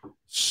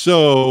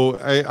 So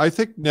I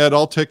think, Ned,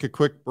 I'll take a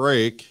quick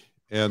break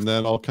and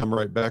then I'll come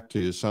right back to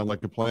you. Sound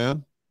like a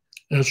plan?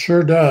 It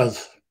sure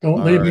does.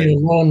 Don't leave me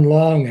alone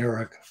long,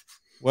 Eric.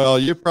 Well,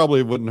 you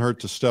probably wouldn't hurt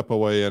to step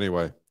away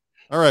anyway.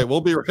 All right,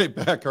 we'll be right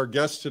back. Our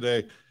guest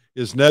today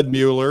is Ned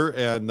Mueller,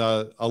 and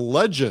a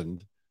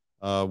legend.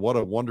 What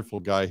a wonderful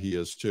guy he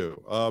is,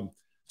 too.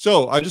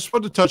 So I just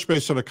want to touch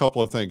base on a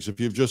couple of things. If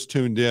you've just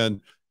tuned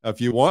in,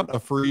 if you want a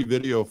free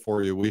video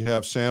for you, we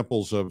have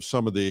samples of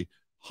some of the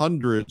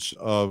hundreds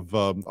of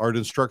art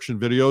instruction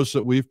videos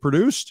that we've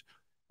produced.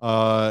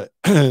 And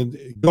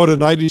go to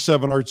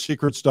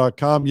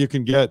 97artsecrets.com. You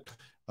can get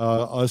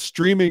a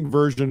streaming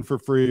version for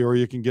free, or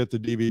you can get the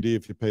DVD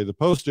if you pay the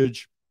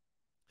postage.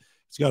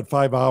 It's got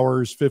 5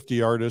 hours,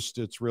 50 artists.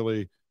 It's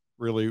really,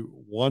 really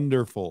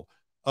wonderful.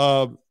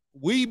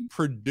 We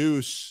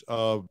produce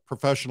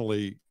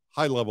professionally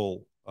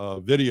high-level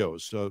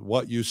videos.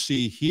 What you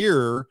see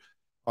here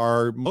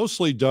are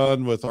mostly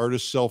done with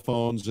artists' cell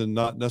phones and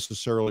not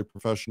necessarily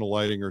professional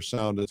lighting or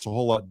sound. It's a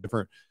whole lot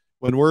different.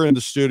 When we're in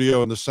the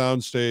studio and the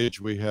sound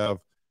stage, we have,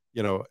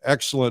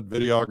 excellent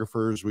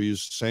videographers. We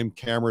use the same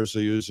cameras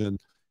they use in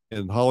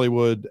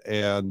Hollywood,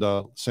 and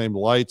same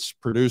lights,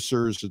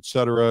 producers,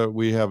 etc.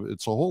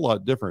 It's a whole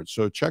lot different.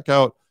 So check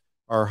out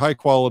our high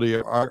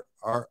quality our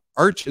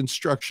art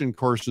instruction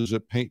courses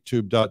at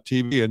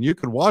painttube.tv, and you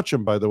can watch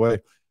them, by the way,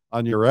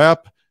 on your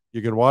app.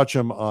 You can watch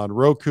them on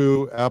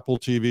Roku, Apple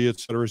TV,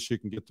 etc., so you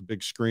can get the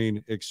big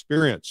screen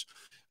experience.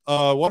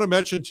 I want to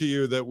mention to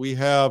you that we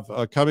have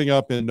coming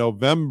up in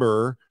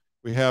November,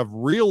 we have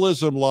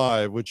Realism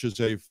Live, which is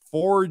a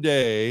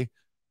 4-day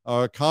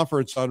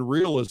conference on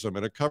realism,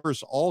 and it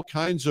covers all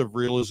kinds of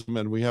realism,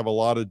 and we have a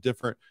lot of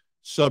different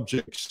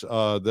subjects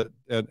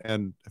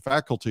and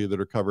faculty that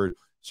are covered.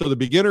 So the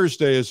beginner's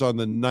day is on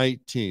the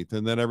 19th,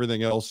 and then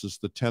everything else is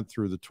the 10th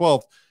through the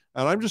 12th.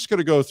 And I'm just going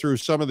to go through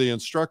some of the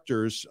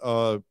instructors.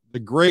 The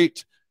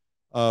great,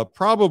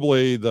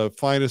 probably the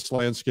finest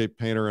landscape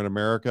painter in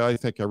America. I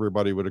think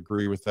everybody would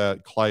agree with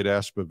that. Clyde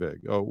Aspavig.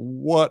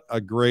 What a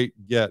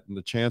great get, and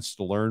the chance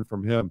to learn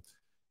from him.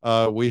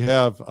 We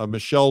have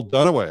Michelle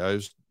Dunaway. I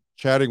was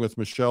chatting with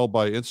Michelle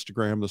by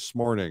Instagram this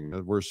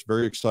morning. We're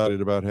very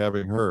excited about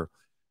having her.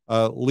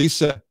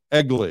 Lisa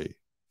Egley,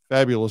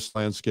 fabulous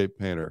landscape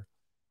painter.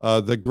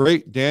 The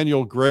great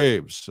Daniel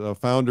Graves,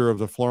 founder of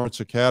the Florence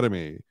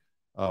Academy.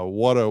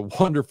 What a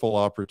wonderful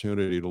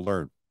opportunity to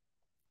learn.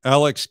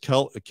 Alex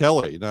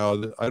Kelly.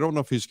 Now, I don't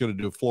know if he's going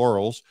to do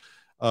florals.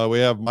 We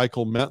have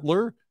Michael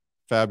Mentler,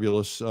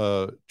 fabulous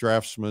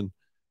draftsman.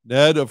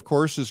 Ned, of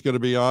course, is going to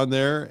be on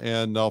there,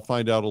 and I'll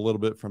find out a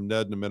little bit from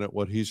Ned in a minute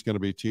what he's going to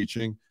be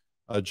teaching.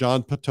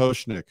 John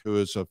Potoshnik, who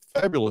is a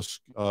fabulous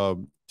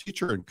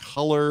teacher in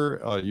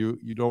color.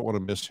 You don't want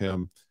to miss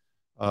him.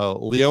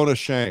 Leona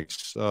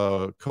Shanks,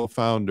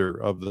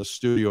 co-founder of the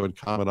studio in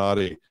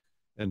Caminati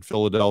in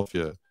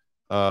Philadelphia.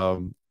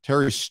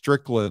 Terry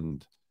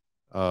Strickland,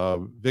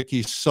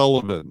 Vicki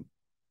Sullivan.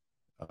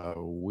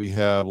 We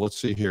have, let's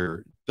see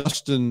here,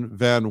 Dustin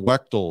Van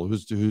Wechtel,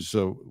 who's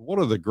one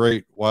of the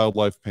great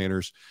wildlife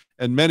painters,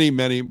 and many,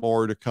 many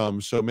more to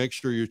come. So make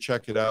sure you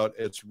check it out.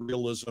 It's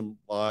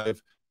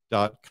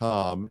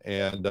realismlive.com,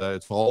 and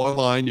it's all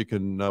online. You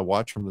can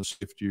watch from the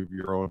safety of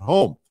your own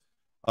home.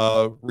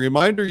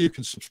 Reminder, you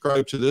can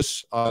subscribe to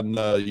this on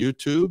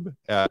YouTube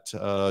at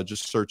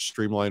just search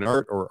Streamline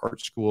Art or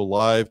Art School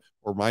Live,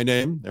 or my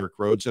name, Eric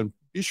Rhodes. And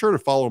be sure to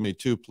follow me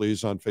too,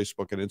 please, on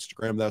Facebook and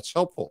Instagram. That's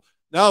helpful.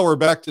 Now we're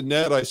back to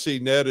Ned. I see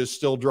Ned is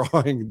still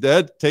drawing.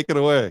 Ned, take it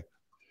away.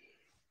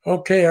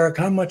 Okay, Eric,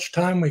 how much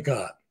time we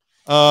got?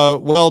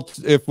 Well,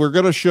 if we're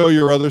going to show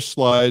your other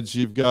slides,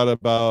 you've got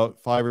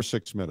about 5 or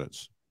 6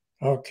 minutes.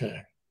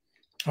 Okay.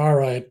 All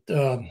right.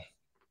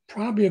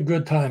 Probably a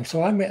good time.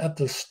 So I'm at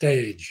the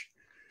stage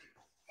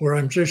where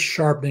I'm just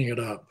sharpening it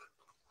up.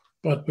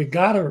 But we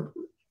gotta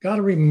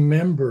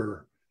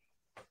remember,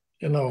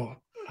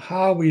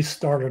 how we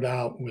started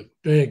out with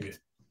big,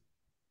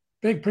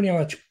 pretty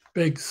much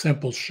big,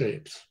 simple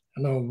shapes.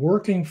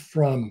 Working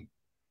from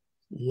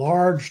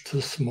large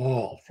to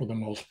small for the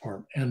most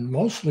part, and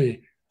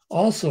mostly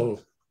also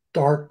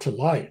dark to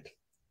light.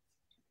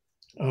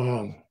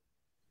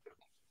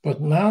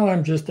 But now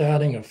I'm just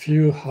adding a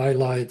few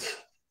highlights.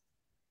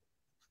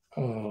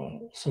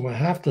 So I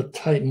have to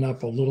tighten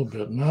up a little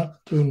bit,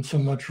 not doing so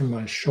much from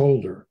my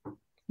shoulder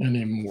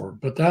anymore.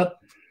 But that,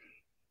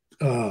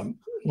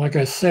 like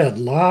I said, a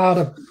lot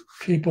of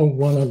people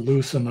want to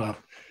loosen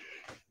up.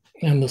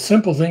 And the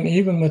simple thing,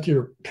 even with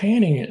your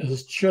painting,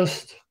 is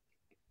just,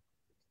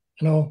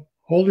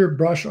 hold your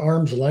brush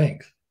arm's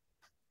length.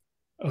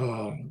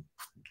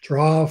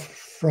 Draw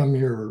from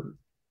your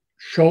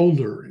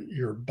shoulder,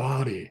 your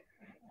body.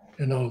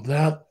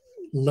 That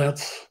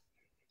lets,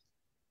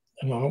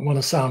 I don't want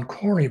to sound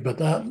corny, but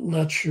that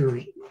lets your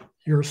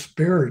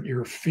spirit,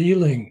 your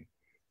feeling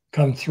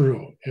come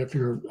through. If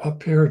you're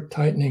up here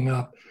tightening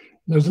up,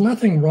 there's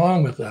nothing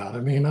wrong with that. I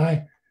mean,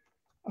 I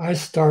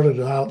started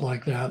out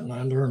like that, and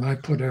I learned I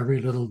put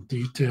every little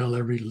detail,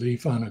 every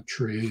leaf on a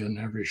tree, and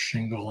every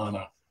shingle on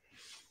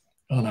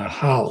a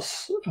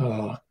house.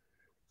 But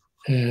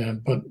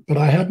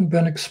I hadn't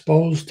been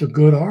exposed to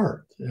good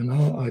art.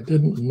 I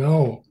didn't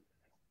know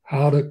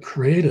how to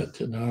create it.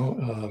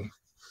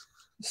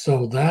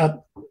 So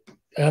that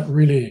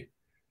really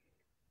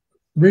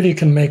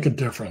can make a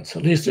difference.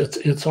 At least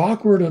it's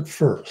awkward at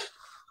first.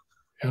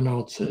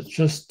 It's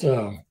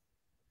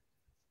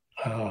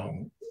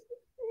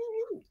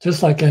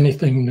just like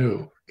anything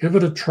new. Give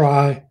it a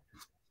try.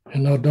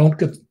 Don't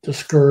get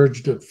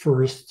discouraged at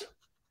first.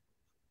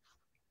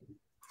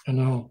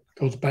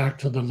 Goes back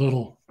to the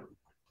little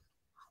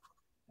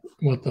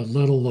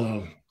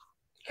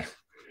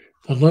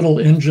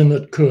engine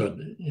that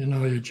could.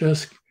 You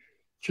just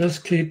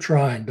Just keep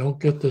trying. Don't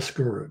get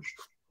discouraged.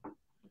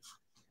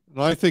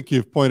 And I think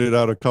you've pointed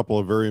out a couple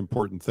of very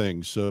important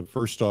things.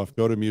 First off,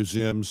 go to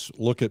museums,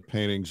 look at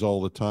paintings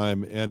all the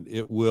time, and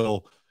it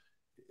will,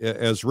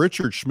 as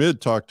Richard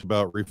Schmid talked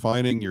about,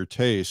 refining your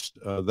taste.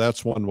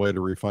 That's one way to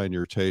refine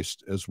your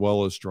taste as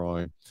well as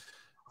drawing.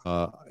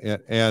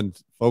 And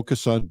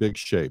focus on big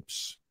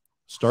shapes.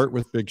 Start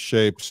with big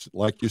shapes.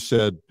 Like you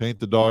said, paint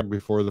the dog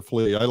before the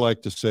flea. I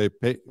like to say,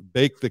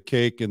 bake the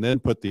cake and then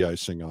put the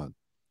icing on.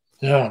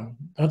 Yeah,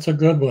 that's a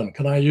good one.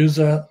 Can I use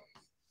that?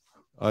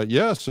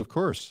 Yes, of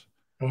course.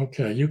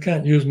 Okay, you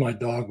can't use my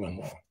dog one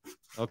though.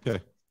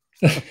 Okay.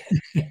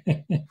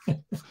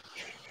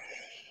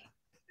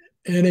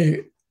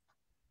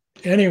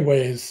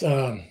 Anyways,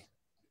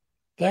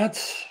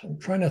 that's, I'm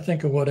trying to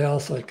think of what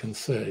else I can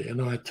say. You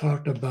know, I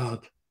talked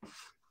about,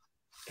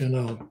 you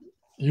know,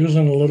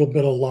 using a little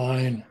bit of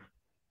line.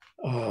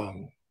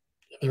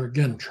 They're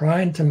again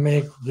trying to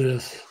make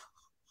this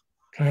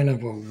kind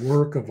of a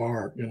work of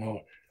art, you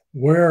know,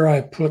 where I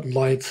put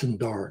lights and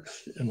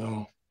darks, you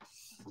know,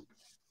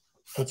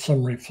 put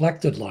some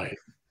reflected light.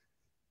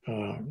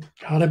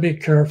 How to be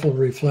careful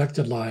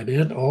reflected light.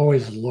 It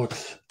always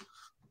looks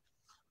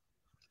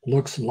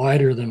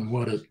lighter than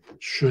what it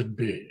should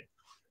be.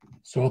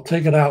 So I'll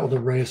take it out with a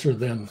eraser,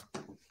 then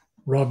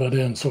rub it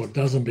in so it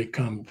doesn't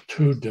become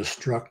too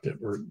destructive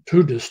or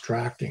too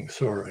distracting,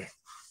 sorry.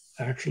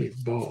 Actually,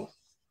 both.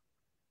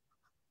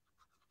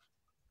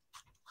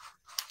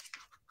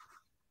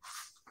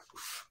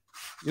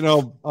 You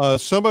know,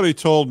 somebody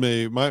told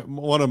me,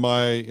 one of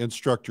my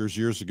instructors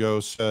years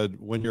ago said,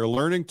 when you're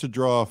learning to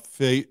draw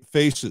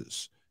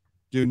faces,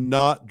 do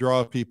not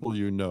draw people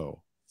you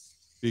know,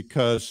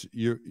 because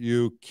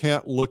you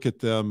can't look at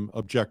them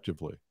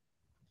objectively.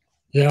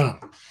 Yeah,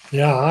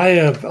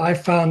 I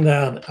found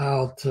that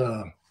out.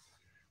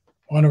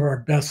 One of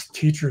our best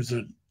teachers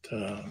at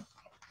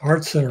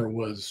Art Center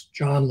was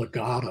John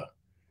Legata,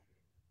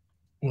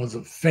 was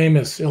a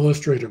famous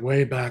illustrator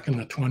way back in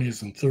the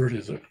 20s and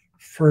 30s, a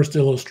first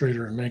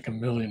illustrator to make $1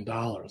 million.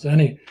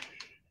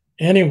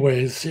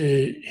 Anyways,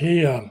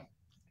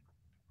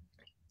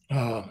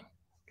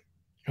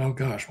 oh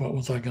gosh, what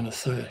was I going to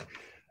say?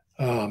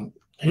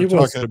 We're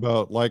talking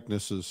about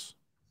likenesses,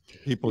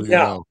 people you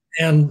know.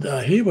 And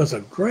he was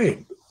a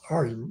great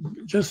artist.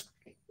 Just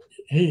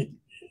he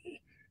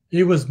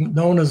was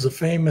known as the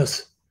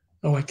famous.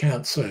 Oh, I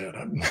can't say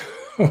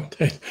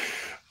it.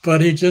 But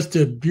he just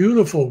did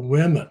beautiful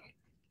women,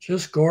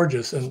 just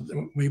gorgeous. And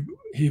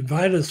he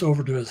invited us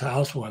over to his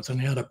house once, and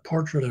he had a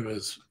portrait of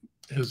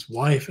his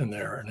wife in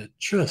there, and it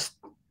just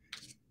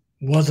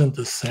wasn't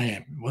the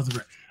same. It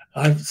wasn't.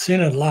 I've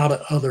seen a lot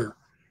of other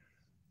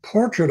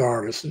portrait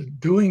artists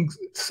doing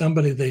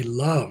somebody they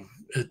love.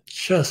 It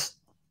just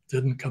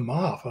didn't come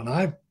off. And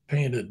I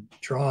painted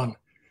John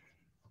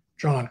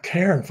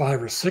Cairn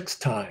 5 or 6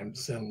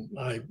 times, and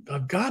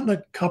I've gotten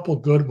a couple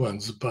good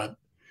ones, but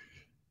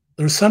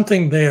there's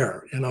something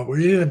there. You know, we're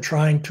either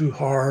trying too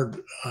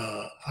hard.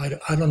 I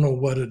don't know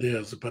what it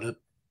is, but it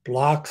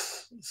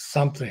blocks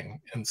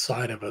something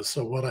inside of us.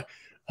 So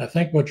I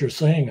think what you're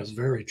saying is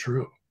very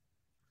true.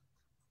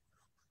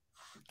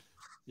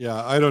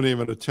 Yeah, I don't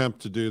even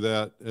attempt to do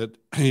that,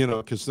 you know,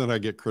 because then I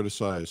get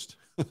criticized.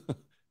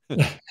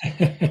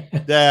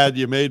 Dad,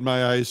 you made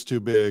my eyes too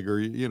big, or,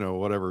 you know,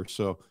 whatever.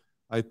 So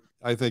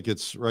I think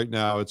it's right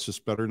now, it's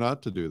just better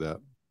not to do that,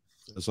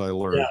 as I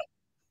learned.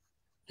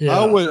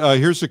 Yeah.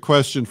 Here's a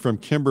question from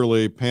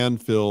Kimberly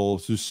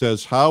Panfill, who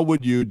says, how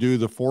would you do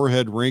the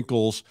forehead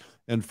wrinkles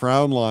and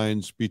frown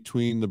lines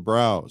between the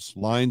brows?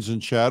 Lines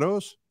and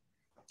shadows?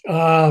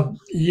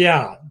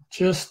 Yeah,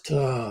 just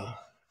I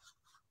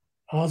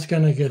was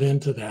going to get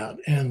into that.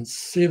 And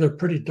see, they're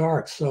pretty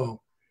dark, so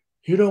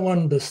you don't want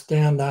them to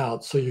stand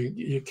out, so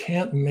you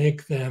can't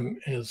make them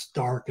as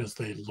dark as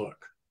they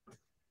look.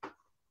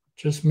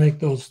 Just make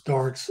those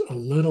darks a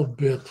little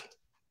bit,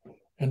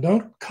 and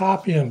don't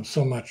copy them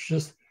so much.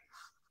 Just,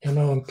 you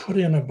know, and put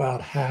in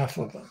about half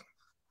of them,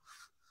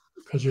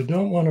 because you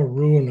don't want to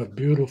ruin a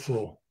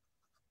beautiful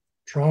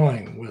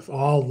drawing with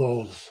all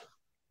those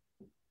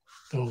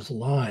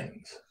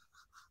lines.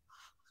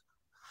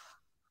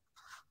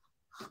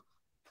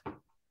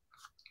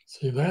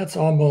 See, that's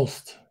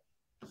almost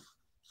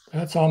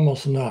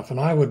enough. And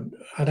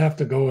I'd have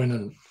to go in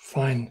and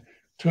fine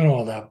tune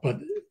all that. But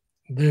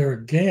there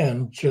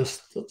again,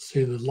 just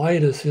see, the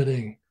light is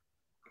hitting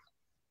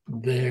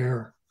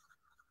there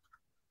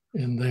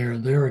and there.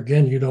 There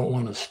again, you don't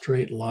want a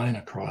straight line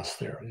across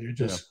there. You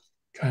just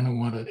kind of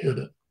want to hit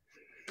it.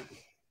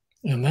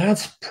 And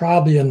that's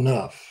probably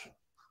enough.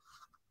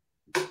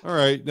 All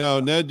right. Now,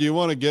 Ned, do you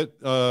want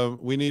to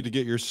we need to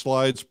get your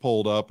slides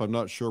pulled up. I'm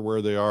not sure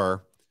where they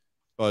are,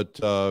 but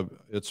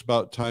it's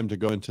about time to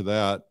go into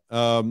that.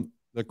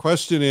 The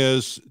question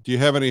is, do you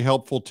have any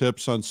helpful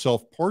tips on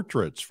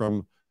self-portraits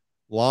from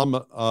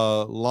Lama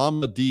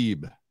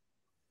Deeb?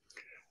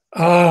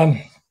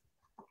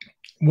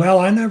 Well,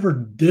 I never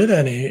did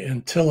any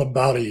until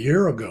about a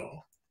year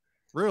ago.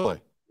 Really?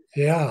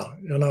 Yeah.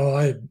 You know,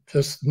 I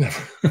just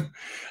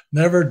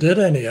never did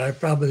any. I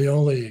probably the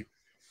only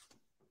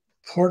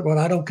well,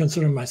 I don't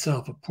consider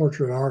myself a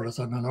portrait artist.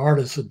 I'm an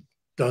artist that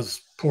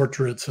does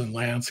portraits and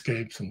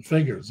landscapes and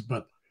figures,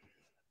 but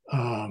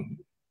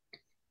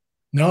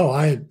no,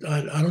 I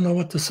don't know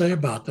what to say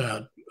about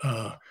that.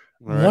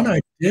 One I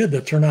did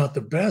that turned out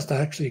the best,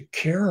 actually,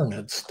 Karen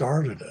had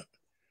started it.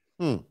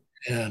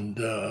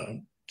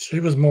 And she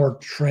was more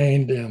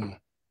trained in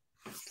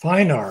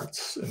fine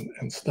arts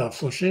and stuff.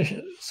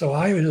 So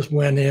I just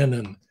went in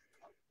and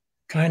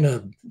kind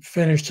of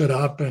finished it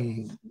up,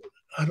 and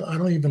I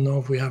don't even know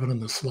if we have it in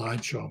the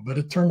slideshow, but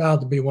it turned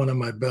out to be one of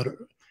my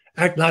better,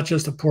 not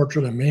just a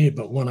portrait of me,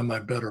 but one of my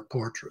better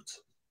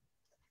portraits.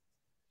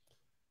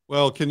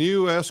 Well, can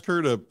you ask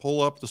her to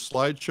pull up the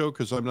slideshow?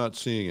 Because I'm not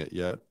seeing it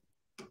yet.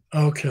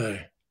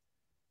 Okay.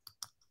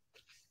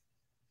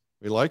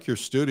 We like your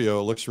studio.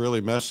 It looks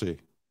really messy.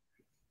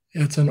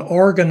 It's an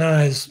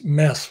organized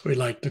mess, we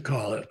like to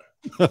call it.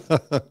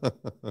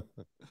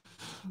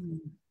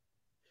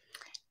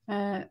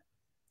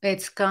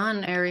 It's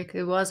gone, Eric.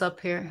 It was up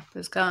here.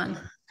 It's gone.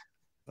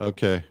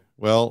 Okay.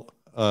 Well,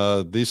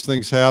 these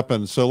things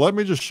happen. So let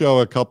me just show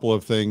a couple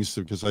of things,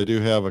 because I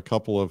do have a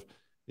couple of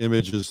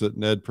images that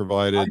Ned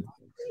provided.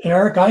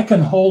 Eric, I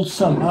can hold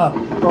some up.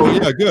 Oh,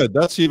 yeah, good.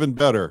 That's even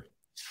better.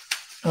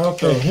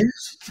 Okay,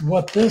 here's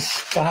what this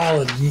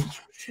style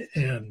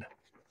and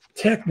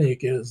technique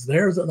is.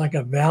 There's like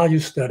a value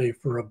study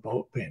for a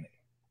boat painting.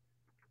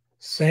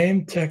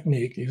 Same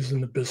technique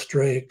using the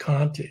Bistray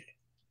Conti,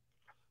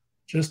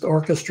 just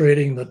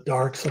orchestrating the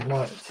darks and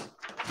lights.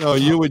 No,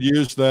 you would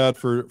use that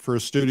for a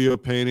studio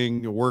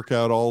painting, to work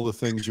out all the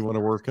things you want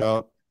to work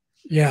out.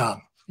 Yeah.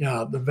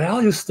 The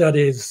value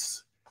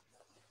studies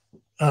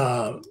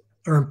are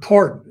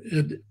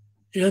important.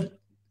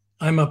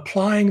 I'm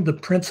applying the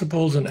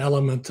principles and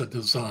elements of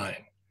design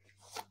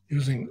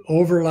using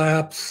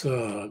overlaps,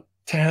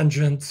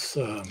 tangents,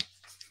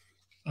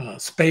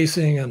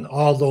 spacing, and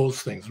all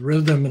those things,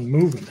 rhythm and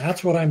movement.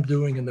 That's what I'm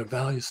doing in the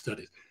value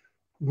studies,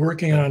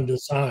 working on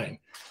design.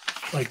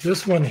 Like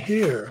this one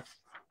here,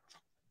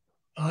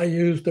 I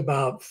used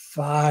about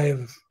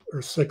 5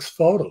 or 6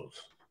 photos,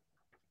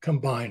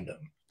 combined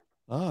them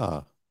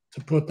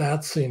to put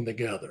that scene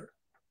together.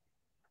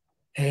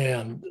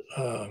 And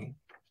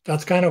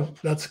that's kind of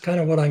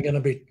what I'm going to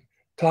be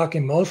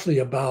talking mostly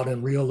about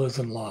in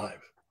Realism Live.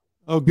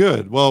 Oh,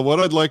 good. Well, what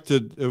I'd like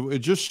to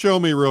just show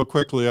me real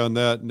quickly on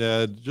that,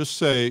 Ned. Just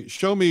say,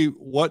 show me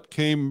what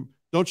came.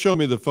 Don't show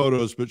me the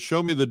photos, but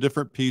show me the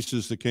different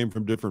pieces that came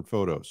from different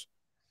photos.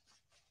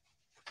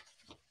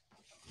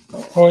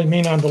 Oh, you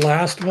mean on the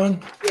last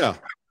one? Yeah.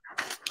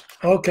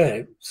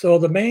 Okay. So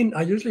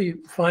I usually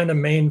find a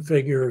main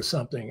figure or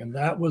something, and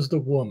that was the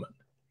woman.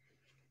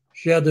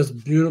 She had this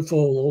beautiful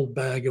old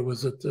bag. It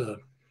was at the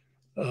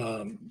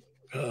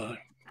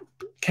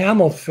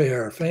camel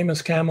fair,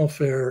 famous camel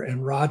fair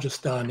in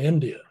Rajasthan,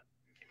 India.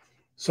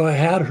 So I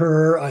had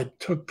her, I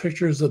took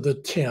pictures of the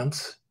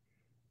tents,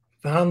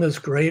 found this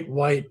great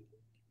white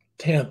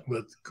tent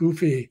with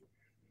goofy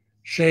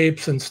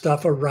shapes and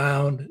stuff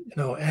around,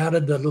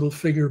 added the little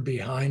figure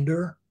behind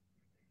her.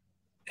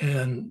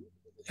 And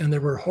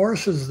there were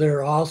horses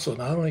there also,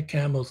 not only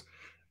camels,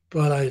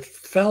 but I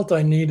felt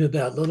I needed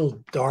that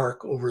little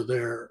dark over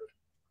there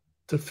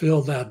to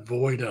fill that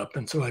void up.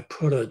 And so I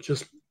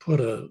just put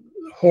a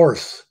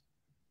horse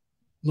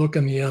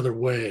looking the other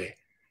way.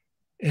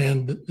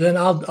 And then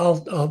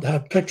I'll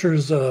have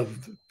pictures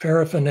of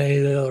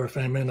paraphernalia, or if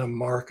I'm in a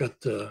market,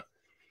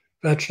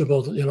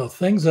 vegetables,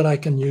 things that I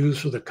can use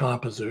for the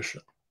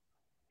composition.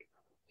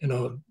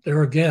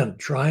 There again,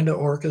 trying to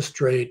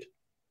orchestrate,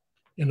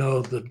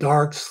 the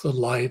darks, the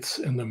lights,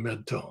 and the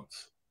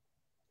midtones.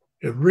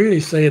 It really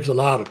saves a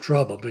lot of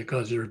trouble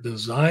because you're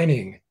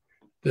designing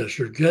this,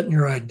 you're getting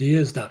your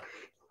ideas down.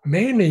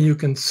 Mainly you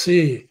can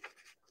see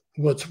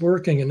what's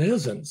working and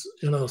isn't.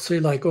 See,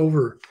 like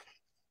over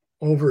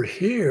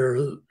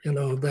here,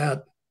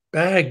 that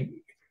bag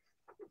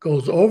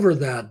goes over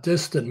that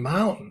distant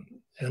mountain.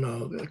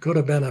 It could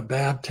have been a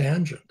bad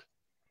tangent.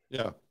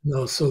 Yeah.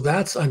 So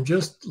I'm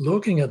just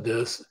looking at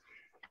this,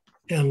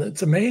 and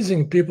it's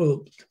amazing.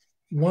 People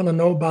want to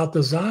know about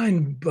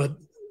design, but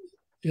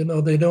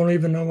they don't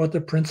even know what the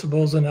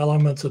principles and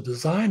elements of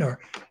design are.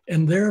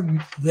 And they're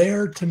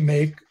there to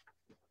make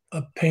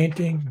a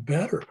painting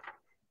better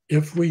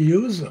if we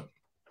use them.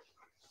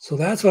 So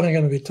that's what I'm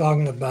going to be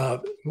talking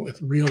about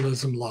with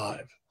Realism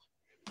Live,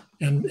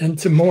 and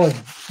into more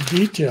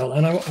detail.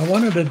 And I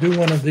wanted to do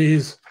one of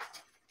these,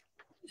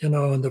 in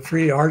the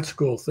free art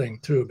school thing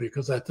too,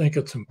 because I think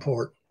it's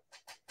important.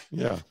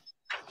 Yeah.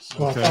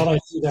 So okay. I thought I'd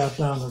do that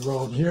down the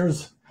road.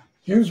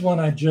 Here's one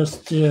I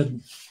just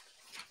did.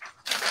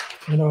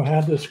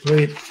 Had this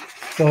great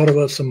photo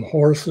of some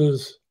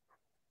horses.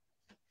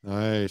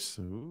 Nice.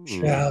 Ooh.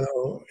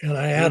 Shadow. And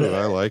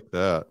I like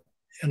that.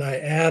 And I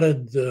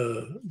added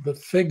the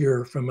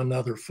figure from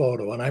another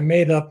photo, and I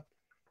made up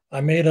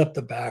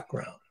the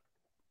background.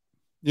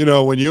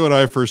 When you and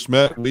I first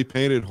met, we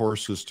painted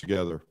horses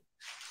together.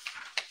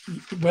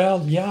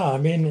 Well, yeah. I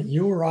mean,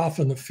 you were off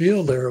in the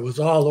field there. It was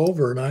all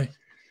over, and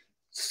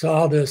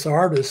saw this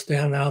artist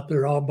standing out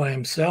there all by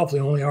himself, the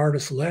only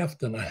artist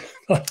left. And I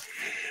thought,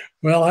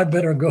 well, I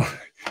better go.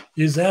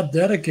 He's that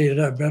dedicated.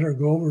 I better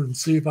go over and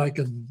see if I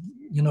can,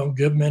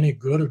 give him any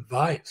good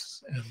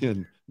advice.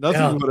 And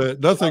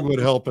nothing would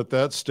help at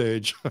that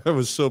stage. I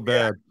was so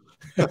bad.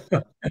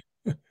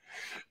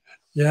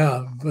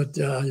 Yeah, but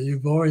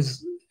you've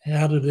always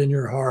had it in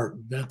your heart.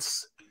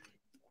 That's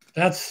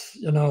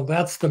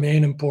the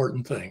main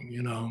important thing.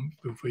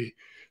 If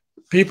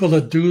people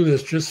that do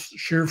this just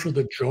sheer for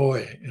the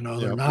joy,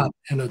 they're not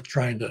in it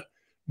trying to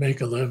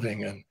make a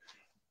living. And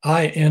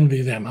I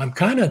envy them. I'm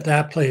kind of at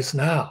that place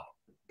now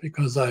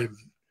because I've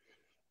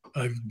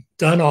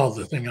done all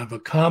the thing. I've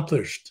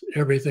accomplished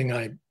everything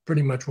I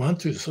pretty much want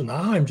to. So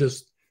now I'm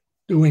just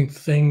doing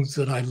things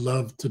that I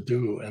love to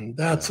do. And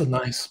that's a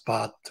nice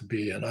spot to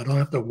be in. I don't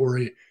have to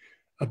worry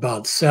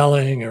about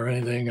selling or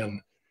anything.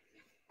 And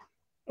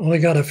only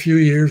got a few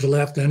years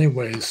left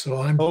anyway. So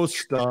I'm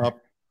stop.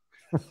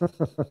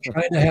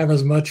 trying to have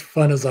as much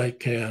fun as I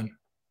can.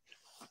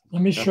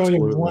 Let me show you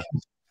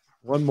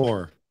one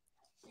more.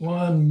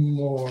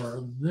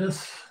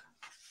 This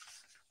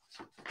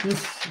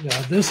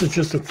is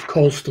just a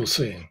coastal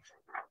scene.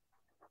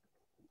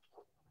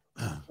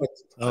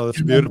 Oh,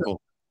 that's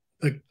beautiful.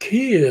 The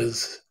key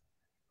is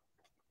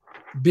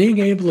being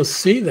able to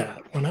see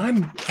that. When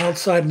I'm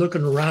outside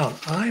looking around,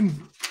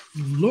 I'm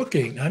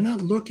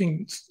not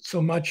looking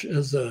so much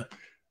as a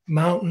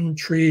mountain,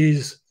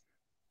 trees,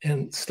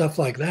 and stuff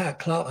like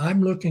that.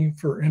 I'm looking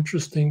for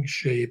interesting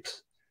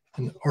shapes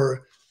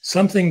or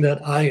something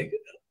that I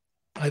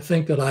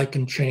think that I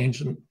can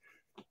change and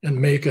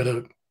make it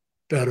a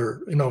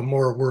better,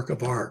 more work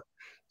of art.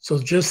 So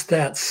just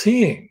that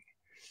seeing,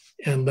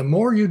 and the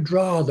more you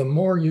draw, the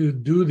more you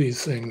do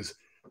these things,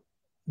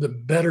 the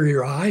better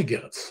your eye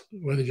gets,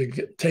 whether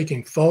you're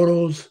taking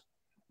photos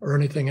or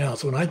anything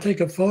else. When I take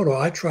a photo,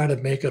 I try to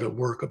make it a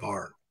work of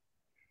art.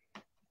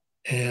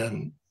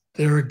 And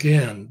there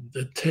again,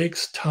 it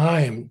takes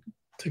time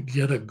to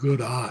get a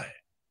good eye.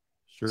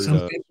 Sure Some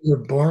does. people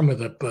are born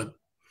with it, but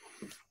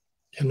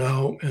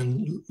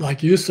and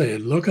like you say,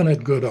 looking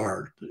at good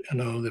art,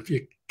 if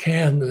you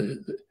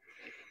can,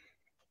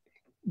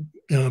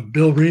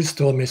 Bill Reese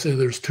told me, say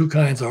there's two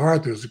kinds of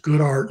art. There's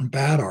good art and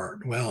bad art.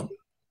 Well,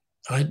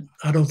 I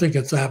don't think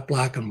it's that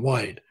black and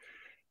white,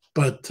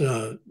 but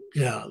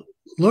yeah,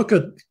 look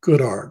at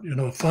good art,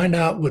 find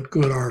out what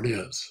good art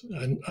is.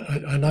 And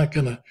I'm not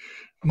going to,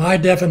 my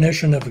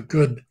definition of a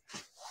good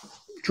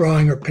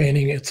drawing or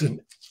painting, it's an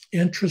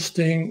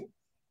interesting,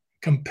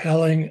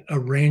 compelling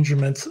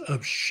arrangements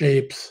of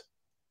shapes,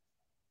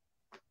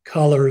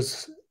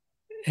 colors,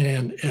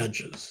 and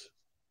edges.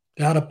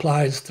 That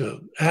applies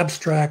to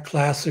abstract,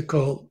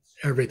 classical,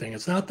 everything.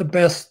 It's not the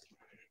best.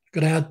 You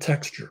could add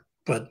texture,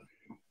 but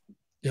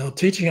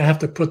teaching, I have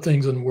to put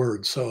things in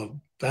words. So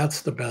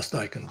that's the best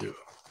I can do.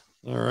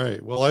 All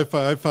right. Well,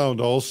 I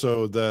found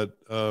also that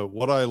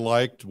what I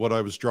liked, what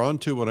I was drawn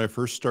to when I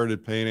first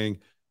started painting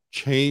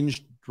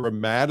changed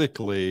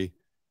dramatically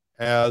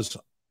as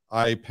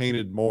I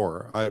painted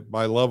more.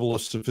 My level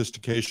of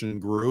sophistication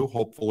grew,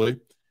 hopefully.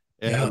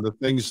 And the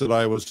things that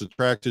I was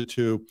attracted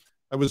to,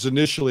 I was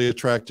initially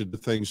attracted to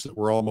things that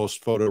were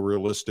almost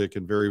photorealistic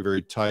and very,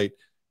 very tight.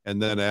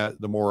 And then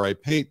the more I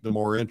paint, the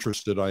more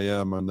interested I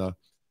am in the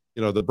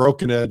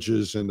broken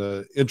edges and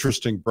the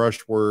interesting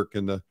brushwork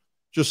and the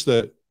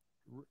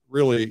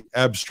really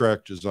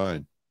abstract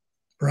design.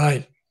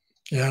 Right.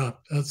 Yeah,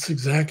 that's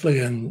exactly.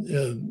 And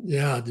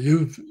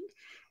you've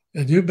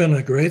been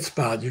a great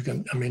spot. You've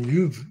been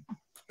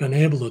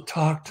able to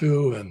talk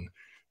to and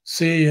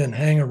see and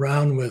hang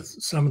around with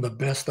some of the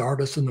best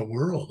artists in the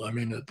world.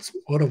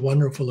 What a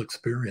wonderful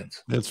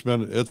experience. It's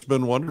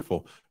been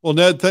wonderful. Well,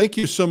 Ned, thank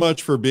you so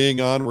much for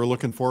being on. We're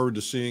looking forward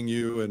to seeing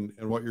you and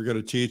what you're going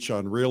to teach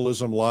on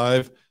Realism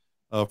Live.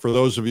 For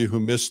those of you who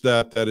missed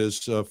that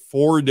is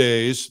 3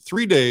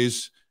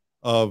 days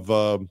of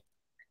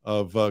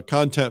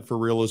content for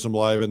Realism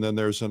Live. And then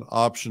there's an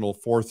optional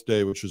fourth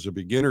day, which is a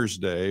beginner's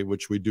day,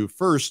 which we do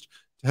first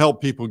to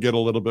help people get a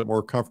little bit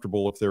more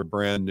comfortable if they're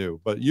brand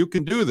new. But you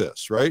can do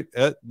this, right?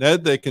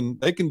 Ned, they can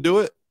do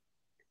it.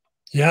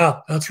 Yeah,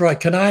 that's right.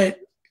 Can I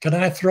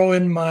throw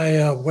in my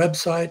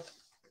website?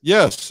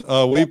 Yes,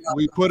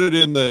 we put it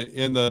in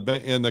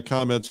the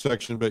comments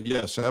section, but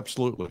yes,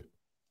 absolutely.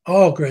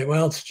 Oh, great.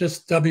 Well, it's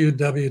just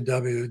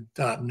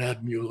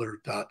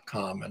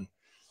www.nedmueller.com, and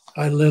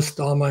I list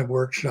all my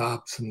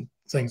workshops and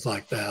things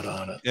like that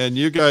on it. And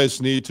you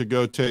guys need to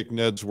go take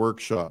Ned's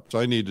workshops.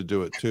 I need to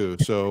do it too.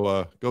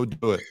 So go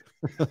do it.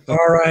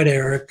 All right,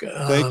 Eric.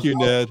 Thank you,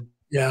 Ned.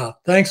 Yeah.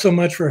 Thanks so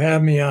much for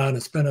having me on.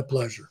 It's been a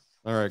pleasure.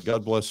 All right.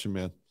 God bless you,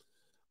 man.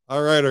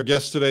 All right. Our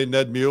guest today,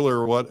 Ned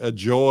Mueller. What a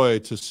joy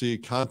to see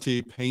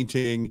Conti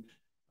painting,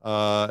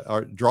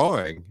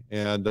 drawing,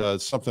 and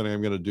it's something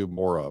I'm going to do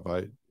more of.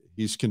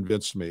 He's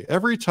convinced me.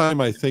 Every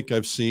time I think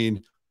I've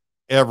seen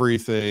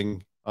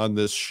everything on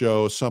this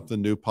show,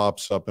 something new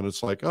pops up and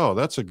it's like, oh,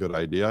 that's a good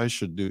idea. I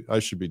should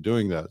be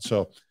doing that.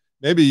 So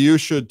maybe you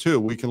should too.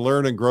 We can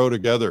learn and grow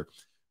together.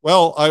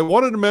 Well, I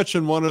wanted to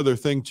mention one other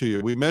thing to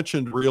you. We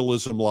mentioned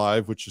Realism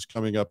Live, which is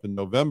coming up in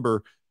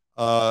November.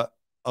 A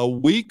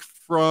week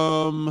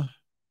from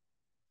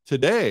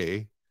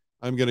today,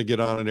 I'm going to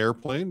get on an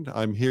airplane.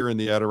 I'm here in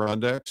the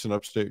Adirondacks in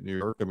upstate New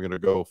York. I'm going to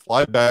go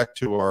fly back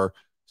to our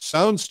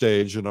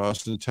soundstage in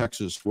Austin,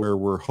 Texas, where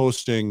we're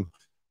hosting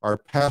our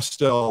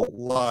Pastel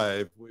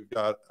Live. We've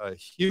got a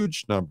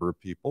huge number of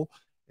people,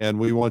 and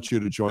we want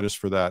you to join us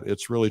for that.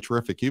 It's really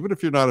terrific. Even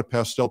if you're not a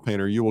pastel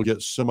painter, you will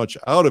get so much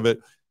out of it.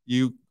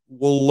 You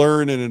will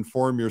learn and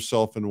inform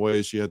yourself in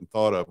ways you hadn't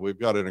thought of. We've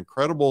got an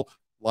incredible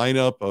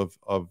lineup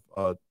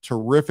of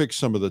terrific,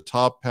 some of the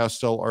top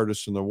pastel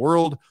artists in the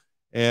world,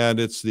 and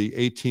it's the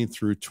 18th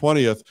through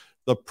 20th.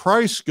 The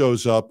price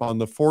goes up on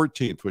the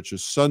 14th, which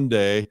is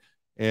Sunday,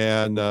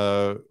 and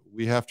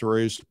we have to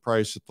raise the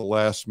price at the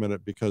last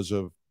minute because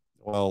of,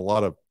 well, a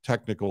lot of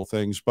technical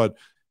things, but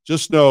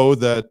just know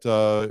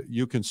that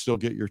you can still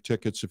get your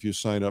tickets if you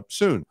sign up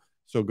soon.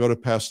 So go to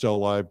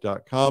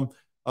pastellive.com.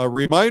 A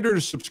reminder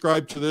to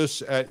subscribe to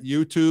this at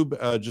YouTube.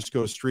 Just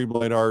go to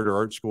Streamline Art or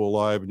Art School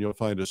Live, and you'll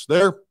find us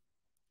there.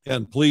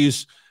 And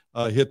please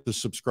hit the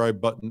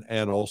subscribe button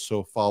and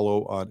also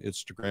follow on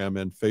Instagram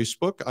and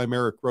Facebook. I'm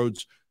Eric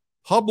Rhodes,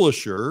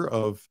 publisher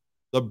of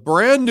the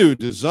brand new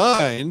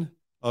design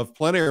of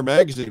Plein Air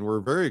Magazine.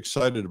 We're very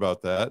excited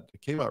about that.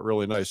 It came out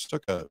really nice. It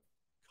took a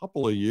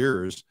couple of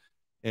years.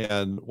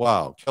 And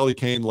wow, Kelly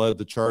Kane led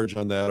the charge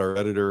on that, our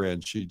editor,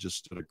 and she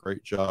just did a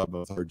great job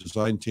with our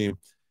design team.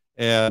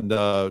 And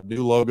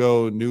new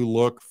logo, new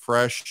look,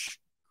 fresh,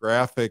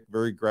 graphic,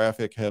 very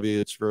graphic heavy.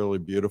 It's really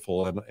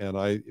beautiful. And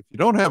if you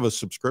don't have a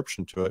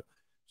subscription to it,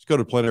 just go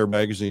to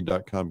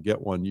pleinairmagazine.com, get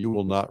one. You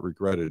will not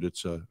regret it.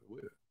 It's I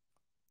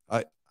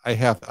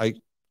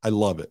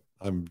love it.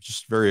 I'm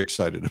just very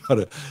excited about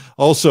it.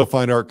 Also,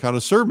 Fine Art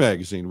Connoisseur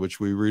magazine,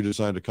 which we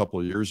redesigned a couple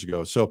of years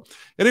ago. So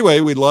anyway,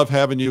 we love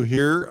having you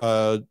here.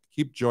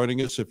 Keep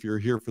joining us. If you're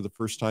here for the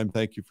first time,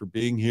 thank you for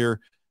being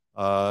here.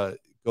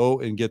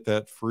 Go and get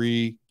that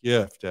free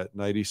gift at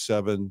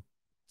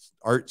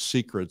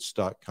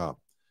 97artsecrets.com.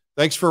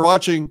 Thanks for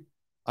watching.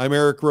 I'm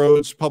Eric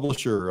Rhodes,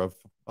 publisher of,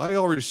 I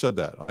already said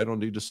that. I don't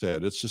need to say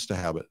it. It's just a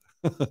habit.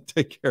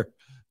 Take care.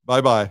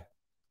 Bye-bye.